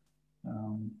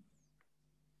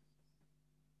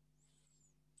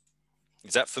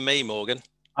 Is that for me, Morgan?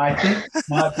 I think it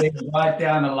might be right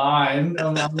down the line.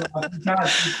 I'm like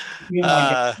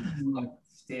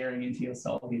staring into your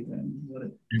soul here, Ben.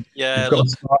 You've got to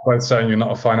start by saying you're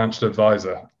not a financial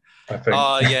advisor, I think.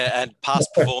 Oh yeah, and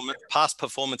past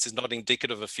performance is not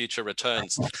indicative of future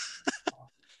returns.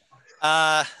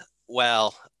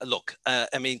 Well, look,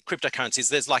 I mean, cryptocurrencies,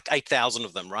 there's like 8,000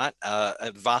 of them, right?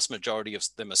 A vast majority of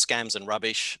them are scams and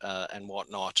rubbish and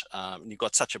whatnot. You've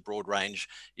got such a broad range.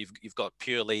 You've got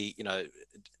purely,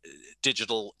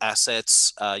 digital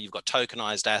assets. You've got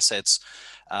tokenized assets.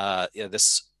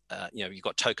 You've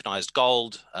got tokenized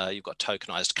gold. You've got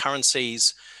tokenized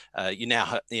currencies. You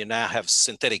now have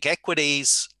synthetic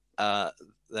equities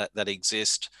that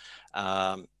exist,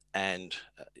 and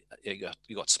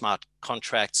you got smart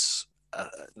contracts,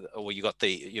 or you've got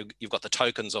the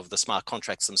tokens of the smart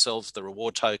contracts themselves, the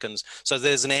reward tokens. So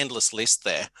there's an endless list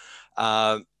there.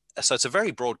 So it's a very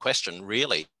broad question,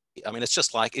 really. I mean, it's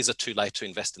just like, is it too late to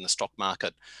invest in the stock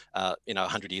market,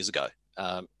 100 years ago?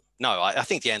 No, I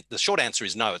think the short answer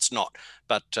is no, it's not.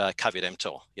 But caveat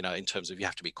emptor, in terms of you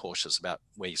have to be cautious about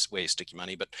where you stick your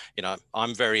money. But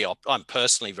I'm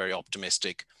personally very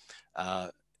optimistic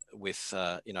with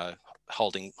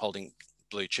holding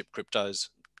blue chip cryptos,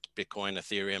 Bitcoin,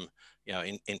 Ethereum,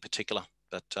 in particular.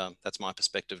 But that's my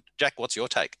perspective. Jack, what's your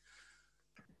take?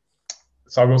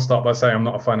 So I will start by saying I'm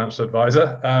not a financial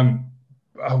advisor.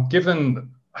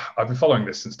 Given I've been following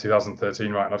this since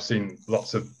 2013, right, and I've seen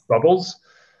lots of bubbles.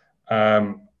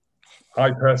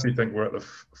 I personally think we're at the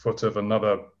foot of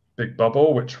another big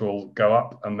bubble, which will go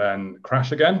up and then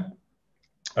crash again.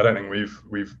 I don't think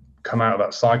we've come out of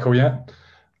that cycle yet.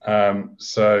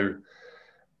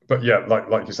 But yeah,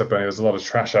 like you said, Bernie, there's a lot of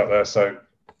trash out there. So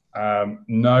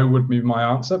no would be my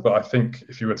answer. But I think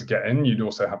if you were to get in, you'd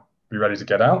also have to be ready to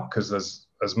get out, because there's,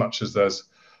 as much as there's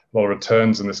a lot of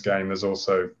returns in this game, there's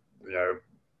also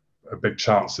a big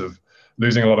chance of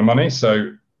losing a lot of money.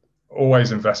 So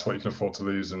always invest what you can afford to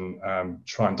lose, and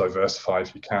try and diversify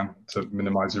if you can to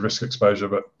minimize your risk exposure.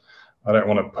 But I don't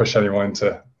want to push anyone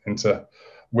into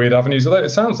weird avenues. Although it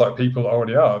sounds like people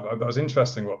already are. That was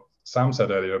interesting what Sam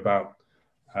said earlier about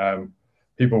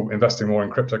people investing more in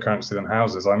cryptocurrency than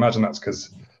houses. I imagine that's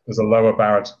because there's a lower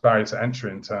barrier to entry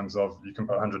in terms of you can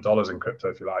put $100 in crypto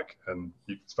if you like, and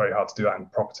it's very hard to do that in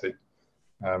property.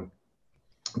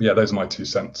 Yeah, those are my 2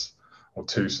 cents, or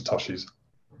 2 Satoshis.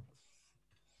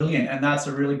 Brilliant, and that's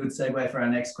a really good segue for our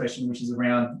next question, which is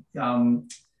around,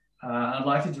 I'd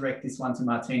like to direct this one to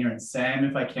Martina and Sam,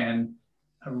 if I can,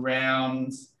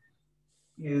 around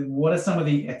what are some of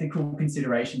the ethical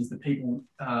considerations that people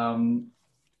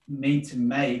need to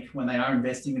make when they are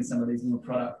investing in some of these new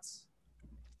products?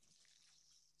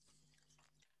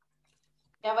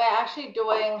 Yeah, we're actually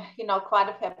doing, quite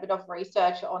a fair bit of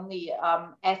research on the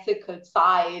ethical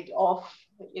side of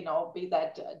be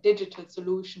that digital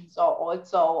solutions, or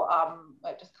also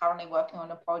we're just currently working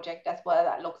on a project as well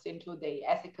that looks into the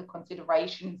ethical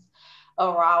considerations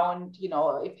around,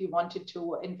 if you wanted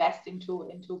to invest into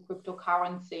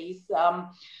cryptocurrencies.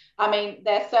 I mean,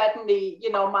 there's certainly,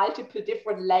 multiple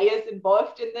different layers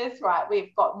involved in this, right?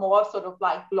 We've got more sort of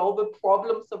like global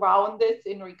problems around this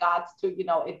in regards to,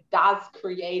 it does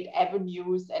create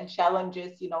avenues and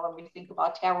challenges, when we think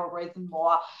about terrorism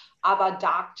or other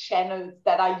dark channels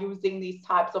that are using these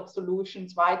types of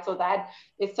solutions, right? So that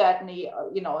is certainly,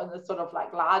 in the sort of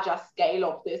like larger scale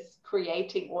of this,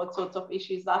 creating all sorts of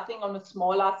issues. I think on a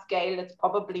smaller scale, it's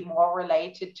probably more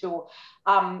related to,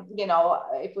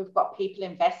 if we've got people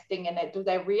investing in it, do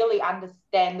they really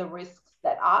understand the risks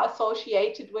that are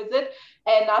associated with it?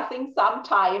 And I think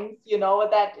sometimes,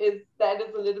 that is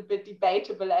a little bit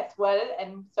debatable as well.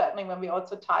 And certainly when we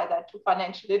also tie that to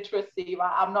financial literacy,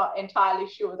 right, I'm not entirely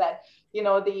sure that,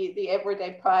 the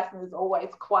everyday person is always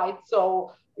quite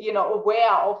so,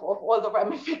 aware of all the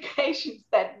ramifications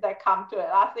that come to it.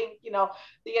 I think,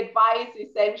 the advice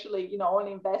essentially,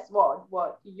 only invest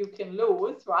what you can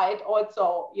lose, right?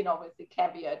 Also, with the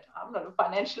caveat, I'm not a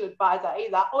financial advisor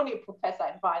either, only a professor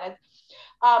in finance.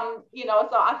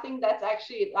 So I think that's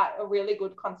actually like a really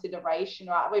good consideration,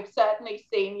 right? We've certainly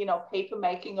seen, people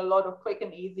making a lot of quick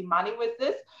and easy money with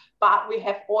this, but we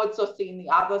have also seen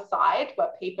the other side where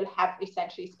people have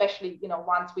essentially, especially,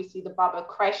 once we see the bubble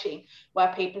crashing,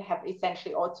 where people have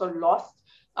essentially also lost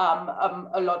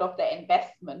a lot of their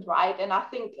investment, right? And I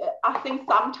think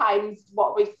sometimes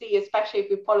what we see, especially if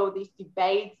we follow these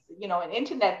debates, in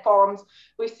internet forums,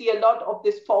 we see a lot of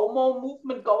this FOMO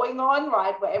movement going on,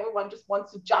 right? Where everyone just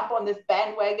wants to jump on this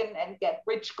bandwagon and get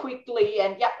rich quickly.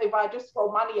 And yeah, if I just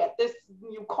throw money at this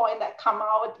new coin that come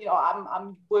out,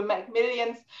 will make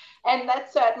millions. And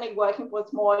that's certainly working for a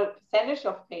small percentage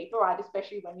of people, right?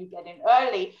 Especially when you get in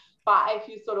early. But if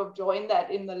you sort of join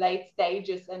that in the late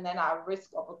stages and then are at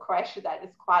risk of a crash, that is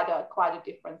quite a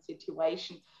different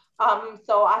situation.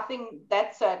 So I think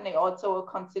that's certainly also a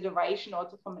consideration,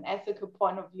 also from an ethical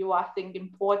point of view. I think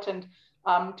important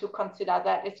to consider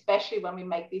that, especially when we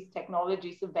make these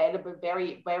technologies available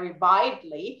very, very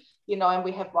widely, and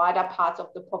we have wider parts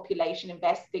of the population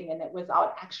investing in it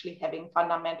without actually having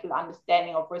fundamental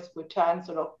understanding of risk return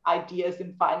sort of ideas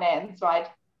in finance, right?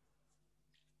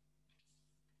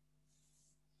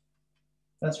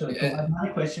 That's really cool. I had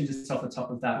a question just off the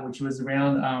top of that, which was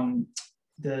around how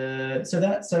do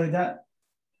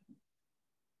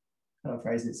I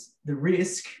phrase this? The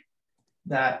risk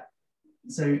that,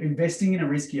 so investing in a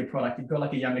riskier product, you've got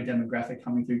like a younger demographic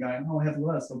coming through going, oh, we have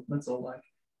less, so let's all like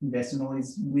invest in all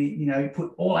these,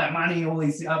 put all that money, all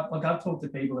these, like I've talked to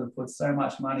people that have put so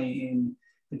much money in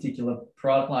particular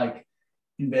product, like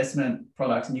investment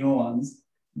products, newer ones,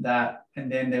 that,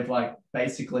 and then they've like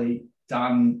basically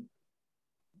done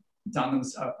them,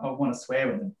 I want to swear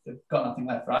with them, they've got nothing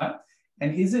left, right?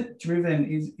 And is it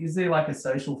driven, is there like a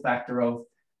social factor of,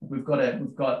 we've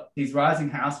got these rising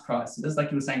house prices,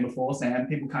 like you were saying before, Sam,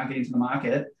 people can't get into the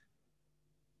market.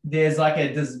 There's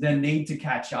the need to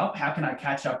catch up. How can I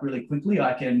catch up really quickly?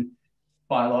 I can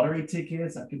buy lottery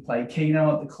tickets, I can play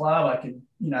Keno at the club, I can,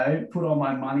 put all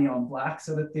my money on black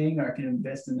sort of thing, or I can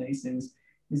invest in these things.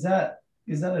 Is that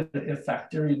a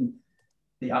factor in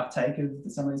the uptake of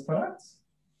some of these products?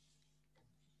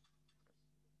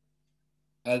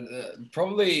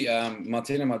 Probably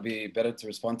Martina might be better to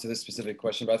respond to this specific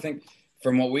question, but I think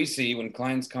from what we see when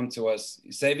clients come to us,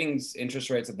 savings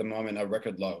interest rates at the moment are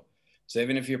record low. So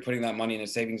even if you're putting that money in a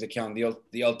savings account,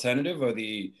 the alternative or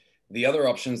the other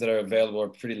options that are available are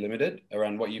pretty limited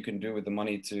around what you can do with the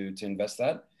money to invest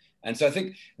that. And so I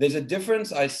think there's a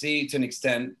difference I see to an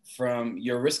extent from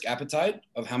your risk appetite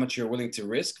of how much you're willing to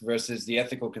risk versus the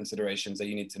ethical considerations that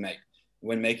you need to make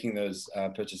when making those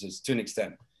purchases to an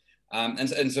extent.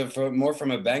 And so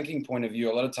from a banking point of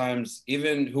view, a lot of times,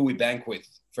 even who we bank with,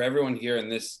 for everyone here in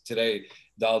this today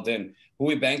dialed in, who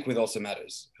we bank with also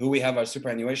matters. Who we have our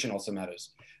superannuation also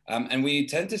matters. And we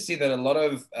tend to see that a lot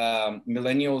of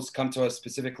millennials come to us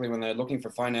specifically when they're looking for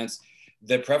finance.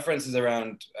 Their preference is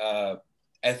around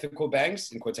ethical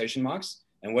banks, in quotation marks,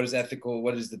 and what is ethical,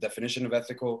 what is the definition of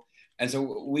ethical. And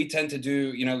so we tend to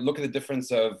do, look at the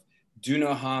difference of do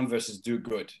no harm versus do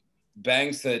good.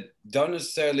 Banks that don't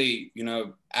necessarily,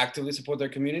 actively support their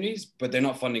communities, but they're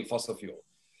not funding fossil fuel,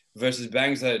 versus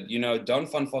banks that, don't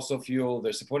fund fossil fuel,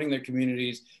 they're supporting their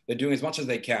communities, they're doing as much as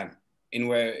they can in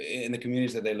the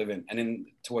communities that they live in and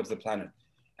towards the planet.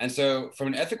 And so from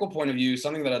an ethical point of view,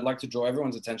 something that I'd like to draw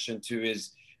everyone's attention to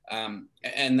is,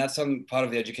 and that's some part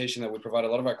of the education that we provide a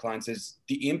lot of our clients, is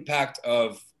the impact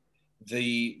of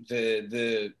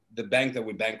the bank that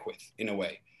we bank with, in a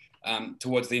way,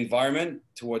 towards the environment,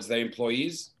 towards their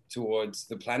employees, towards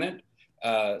the planet.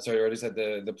 Sorry, I already said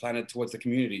the planet, towards the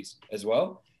communities as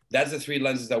well. That's the three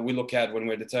lenses that we look at when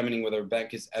we're determining whether a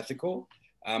bank is ethical.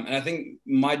 And I think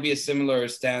might be a similar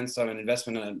stance on an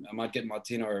investment, and I might get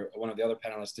Martina or one of the other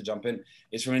panelists to jump in,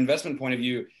 is from an investment point of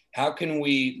view, how can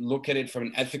we look at it from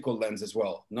an ethical lens as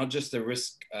well? Not just a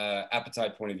risk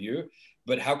appetite point of view,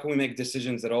 but how can we make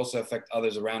decisions that also affect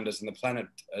others around us and the planet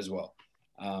as well?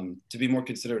 To be more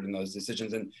considerate in those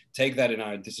decisions and take that in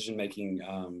our decision-making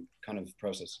kind of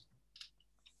process.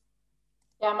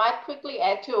 Yeah, I might quickly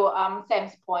add to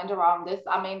Sam's point around this.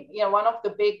 I mean, you know, one of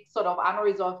the big sort of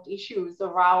unresolved issues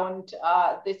around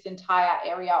this entire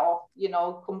area of, you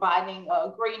know, combining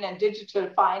green and digital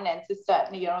finance is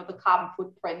certainly, you know, the carbon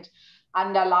footprint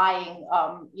underlying,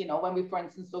 you know, when we, for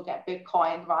instance, look at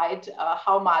Bitcoin, right,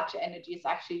 how much energy is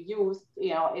actually used,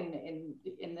 you know,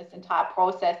 in this entire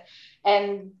process.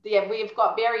 And yeah, we've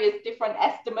got various different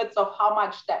estimates of how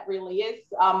much that really is,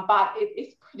 but it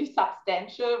is pretty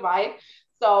substantial, right?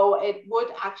 So it would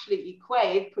actually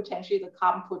equate potentially the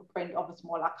carbon footprint of a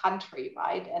smaller country,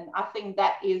 right? And I think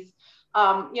that is,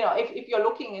 you know, if you're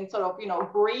looking in sort of, you know,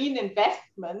 green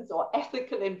investments or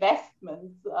ethical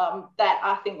investments, that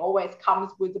I think always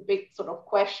comes with a big sort of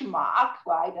question mark,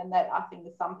 right? And that I think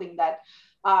is something that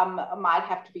might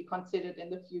have to be considered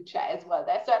in the future as well.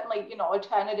 There's certainly, you know,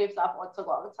 alternatives. I've also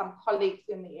got some colleagues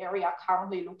in the area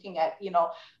currently looking at, you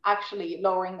know, actually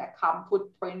lowering that carbon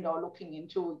footprint or looking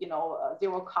into, you know,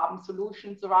 zero carbon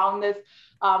solutions around this.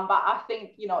 But I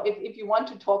think, you know, if you want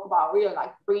to talk about real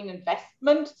like green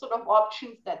investment sort of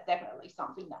options, that's definitely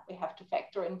something that we have to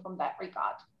factor in from that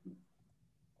regard.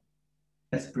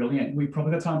 That's brilliant. We've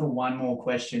probably got time for one more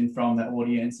question from the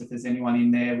audience. If there's anyone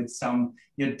in there with some,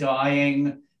 you're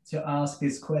dying to ask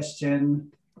this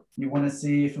question, you want to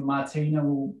see if Martina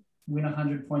will win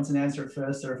 100 points and answer it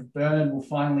first, or if Bernard will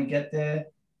finally get there.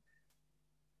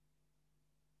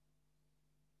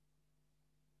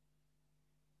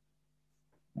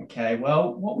 Okay,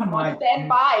 well, what we might stand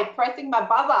by, pressing my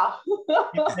buzzer.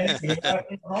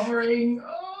 Hovering.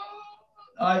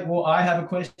 Oh, I have a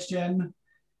question.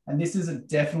 And this is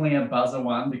definitely a buzzer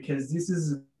one, because this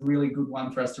is a really good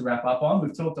one for us to wrap up on.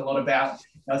 We've talked a lot about,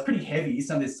 it's pretty heavy,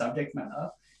 some of this subject matter.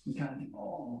 You kind of think,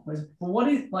 oh, but what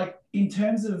is, like, in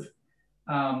terms of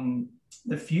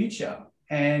the future,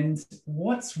 and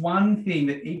what's one thing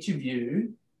that each of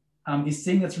you is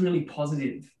seeing that's really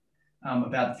positive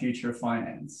about the future of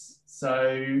finance?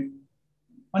 So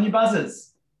on your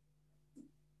buzzers.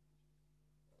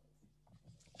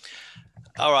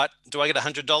 All right, do I get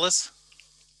 $100?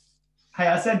 Hey,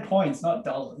 I said points, not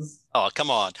dollars. Oh, come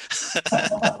on.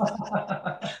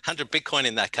 100 Bitcoin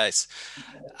in that case.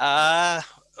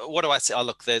 What do I say? Oh,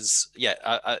 look, there's, yeah,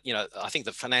 you know, I think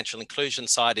the financial inclusion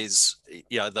side is,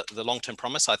 you know, the long-term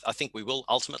promise. I think we will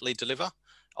ultimately deliver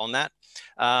on that.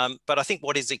 But I think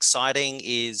what is exciting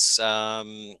is a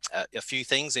few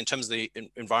things in terms of the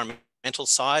environmental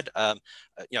side.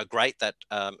 You know, great that,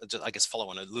 I guess, follow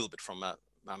on a little bit from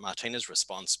Martina's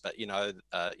response, but you know,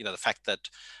 the fact that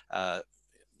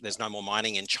there's no more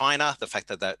mining in China, the fact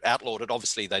that they outlawed it,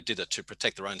 obviously they did it to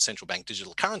protect their own central bank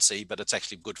digital currency, but it's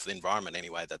actually good for the environment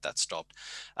anyway that stopped.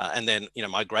 And then, you know,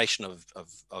 migration of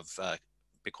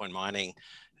Bitcoin mining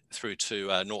through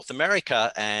to North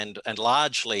America, and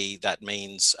largely that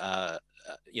means,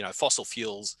 you know, fossil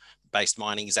fuels based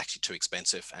mining is actually too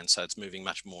expensive, and so it's moving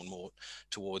much more and more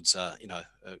towards you know,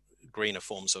 greener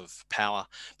forms of power.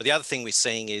 But the other thing we're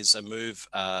seeing is a move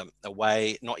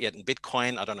away, not yet in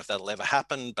Bitcoin, I don't know if that'll ever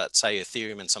happen, but say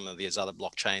Ethereum and some of these other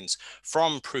blockchains,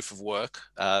 from proof of work,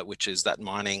 which is that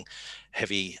mining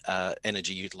heavy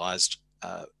energy utilized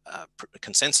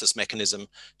consensus mechanism,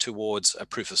 towards a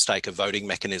proof of stake, a voting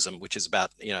mechanism, which is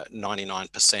about, you know,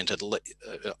 99% at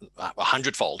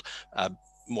 100-fold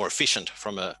more efficient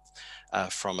from a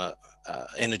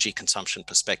energy consumption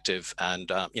perspective.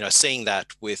 And you know, seeing that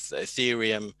with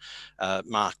Ethereum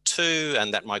Mark II,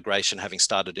 and that migration having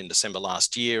started in December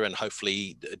last year and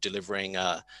hopefully delivering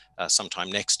sometime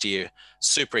next year,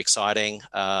 super exciting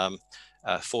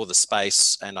for the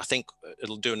space. And I think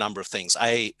it'll do a number of things.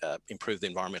 Improve the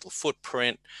environmental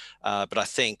footprint, but I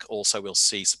think also we'll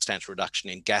see substantial reduction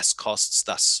in gas costs,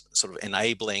 thus sort of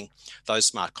enabling those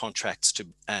smart contracts to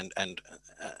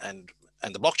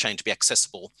and the blockchain to be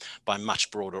accessible by a much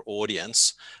broader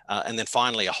audience. And then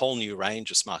finally, a whole new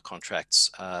range of smart contracts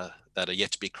that are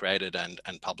yet to be created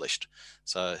and published.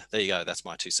 So there you go, that's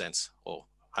my 2 cents, or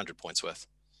 100 points worth.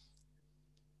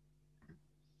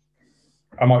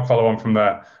 I might follow on from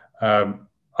there.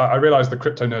 I realize the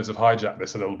crypto nerds have hijacked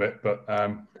this a little bit, but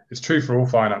it's true for all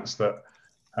finance that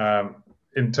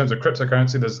in terms of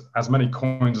cryptocurrency, there's as many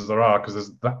coins as there are because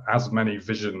there's as many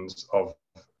visions of,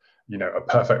 a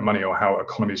perfect money or how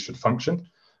economies should function,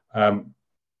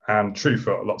 and true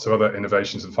for lots of other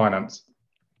innovations in finance.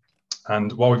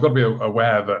 And while we've got to be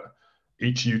aware that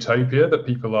each utopia that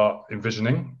people are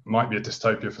envisioning might be a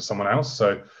dystopia for someone else,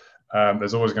 so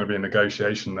there's always going to be a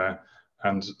negotiation there,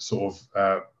 and sort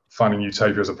of finding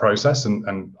utopia as a process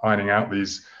and ironing out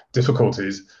these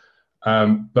difficulties.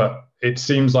 But it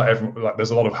seems like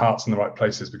there's a lot of hearts in the right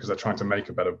places because they're trying to make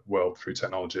a better world through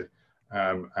technology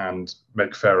and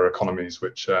make fairer economies,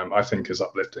 which I think is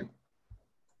uplifting.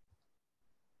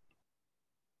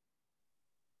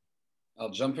 I'll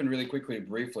jump in really quickly,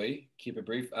 briefly, keep it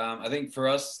brief. I think for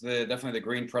us, definitely the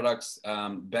green products,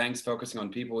 banks focusing on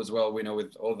people as well. We know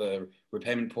with all the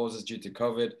repayment pauses due to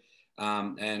COVID,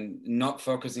 and not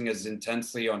focusing as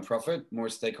intensely on profit, more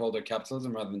stakeholder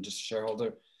capitalism rather than just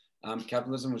shareholder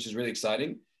capitalism, which is really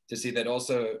exciting to see that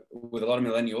also with a lot of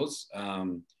millennials,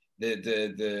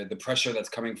 the pressure that's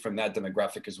coming from that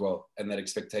demographic as well, and that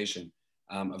expectation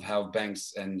of how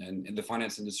banks and the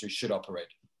finance industry should operate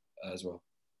as well.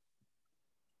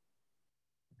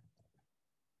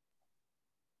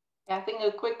 I think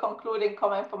a quick concluding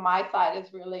comment from my side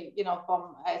is really,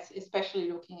 from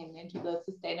especially looking into the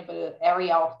sustainable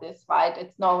area of this, right?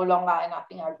 It's no longer, and I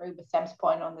think I agree with Sam's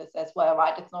point on this as well,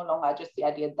 right? It's no longer just the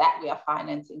idea that we are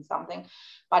financing something,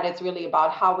 but it's really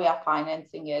about how we are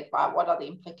financing it, right? What are the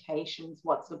implications?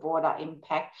 What's the broader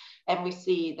impact? And we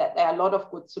see that there are a lot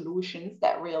of good solutions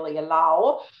that really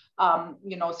allow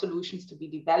solutions to be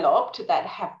developed that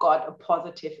have got a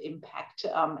positive impact.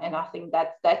 And I think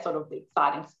that's sort of the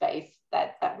exciting space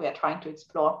that we are trying to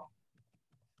explore.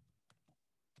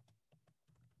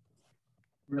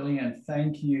 Brilliant.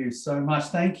 Thank you so much.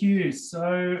 Thank you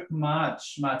so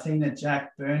much, Martina,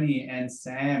 Jack, Bernie, and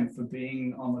Sam, for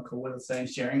being on the call with us and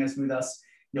sharing with us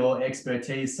your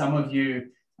expertise. Some of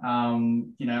you,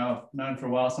 I've known for a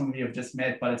while, some of you have just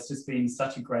met, but it's just been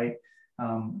such a great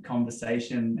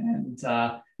conversation,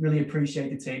 and really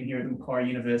appreciate the team here at the Macquarie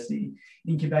University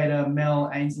Incubator, Mel,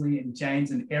 Ainsley, and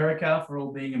James, and Erica for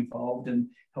all being involved and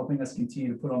helping us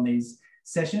continue to put on these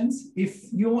sessions.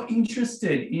 If you're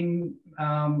interested in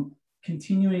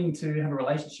continuing to have a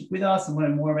relationship with us and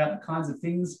learn more about the kinds of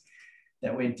things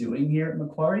that we're doing here at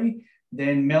Macquarie,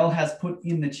 then Mel has put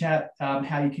in the chat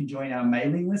how you can join our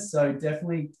mailing list. So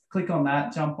definitely click on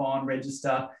that, jump on,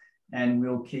 register, and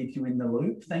we'll keep you in the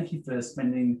loop. Thank you for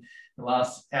spending the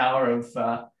last hour of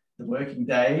the working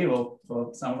day, or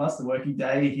for some of us, the working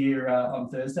day here on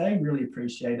Thursday. Really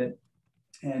appreciate it.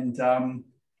 And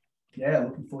yeah,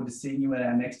 looking forward to seeing you at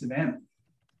our next event.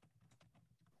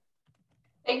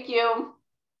 Thank you.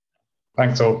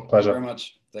 Thanks all, pleasure. Thank you very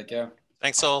much. Take care.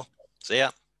 Thanks all. See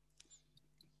ya.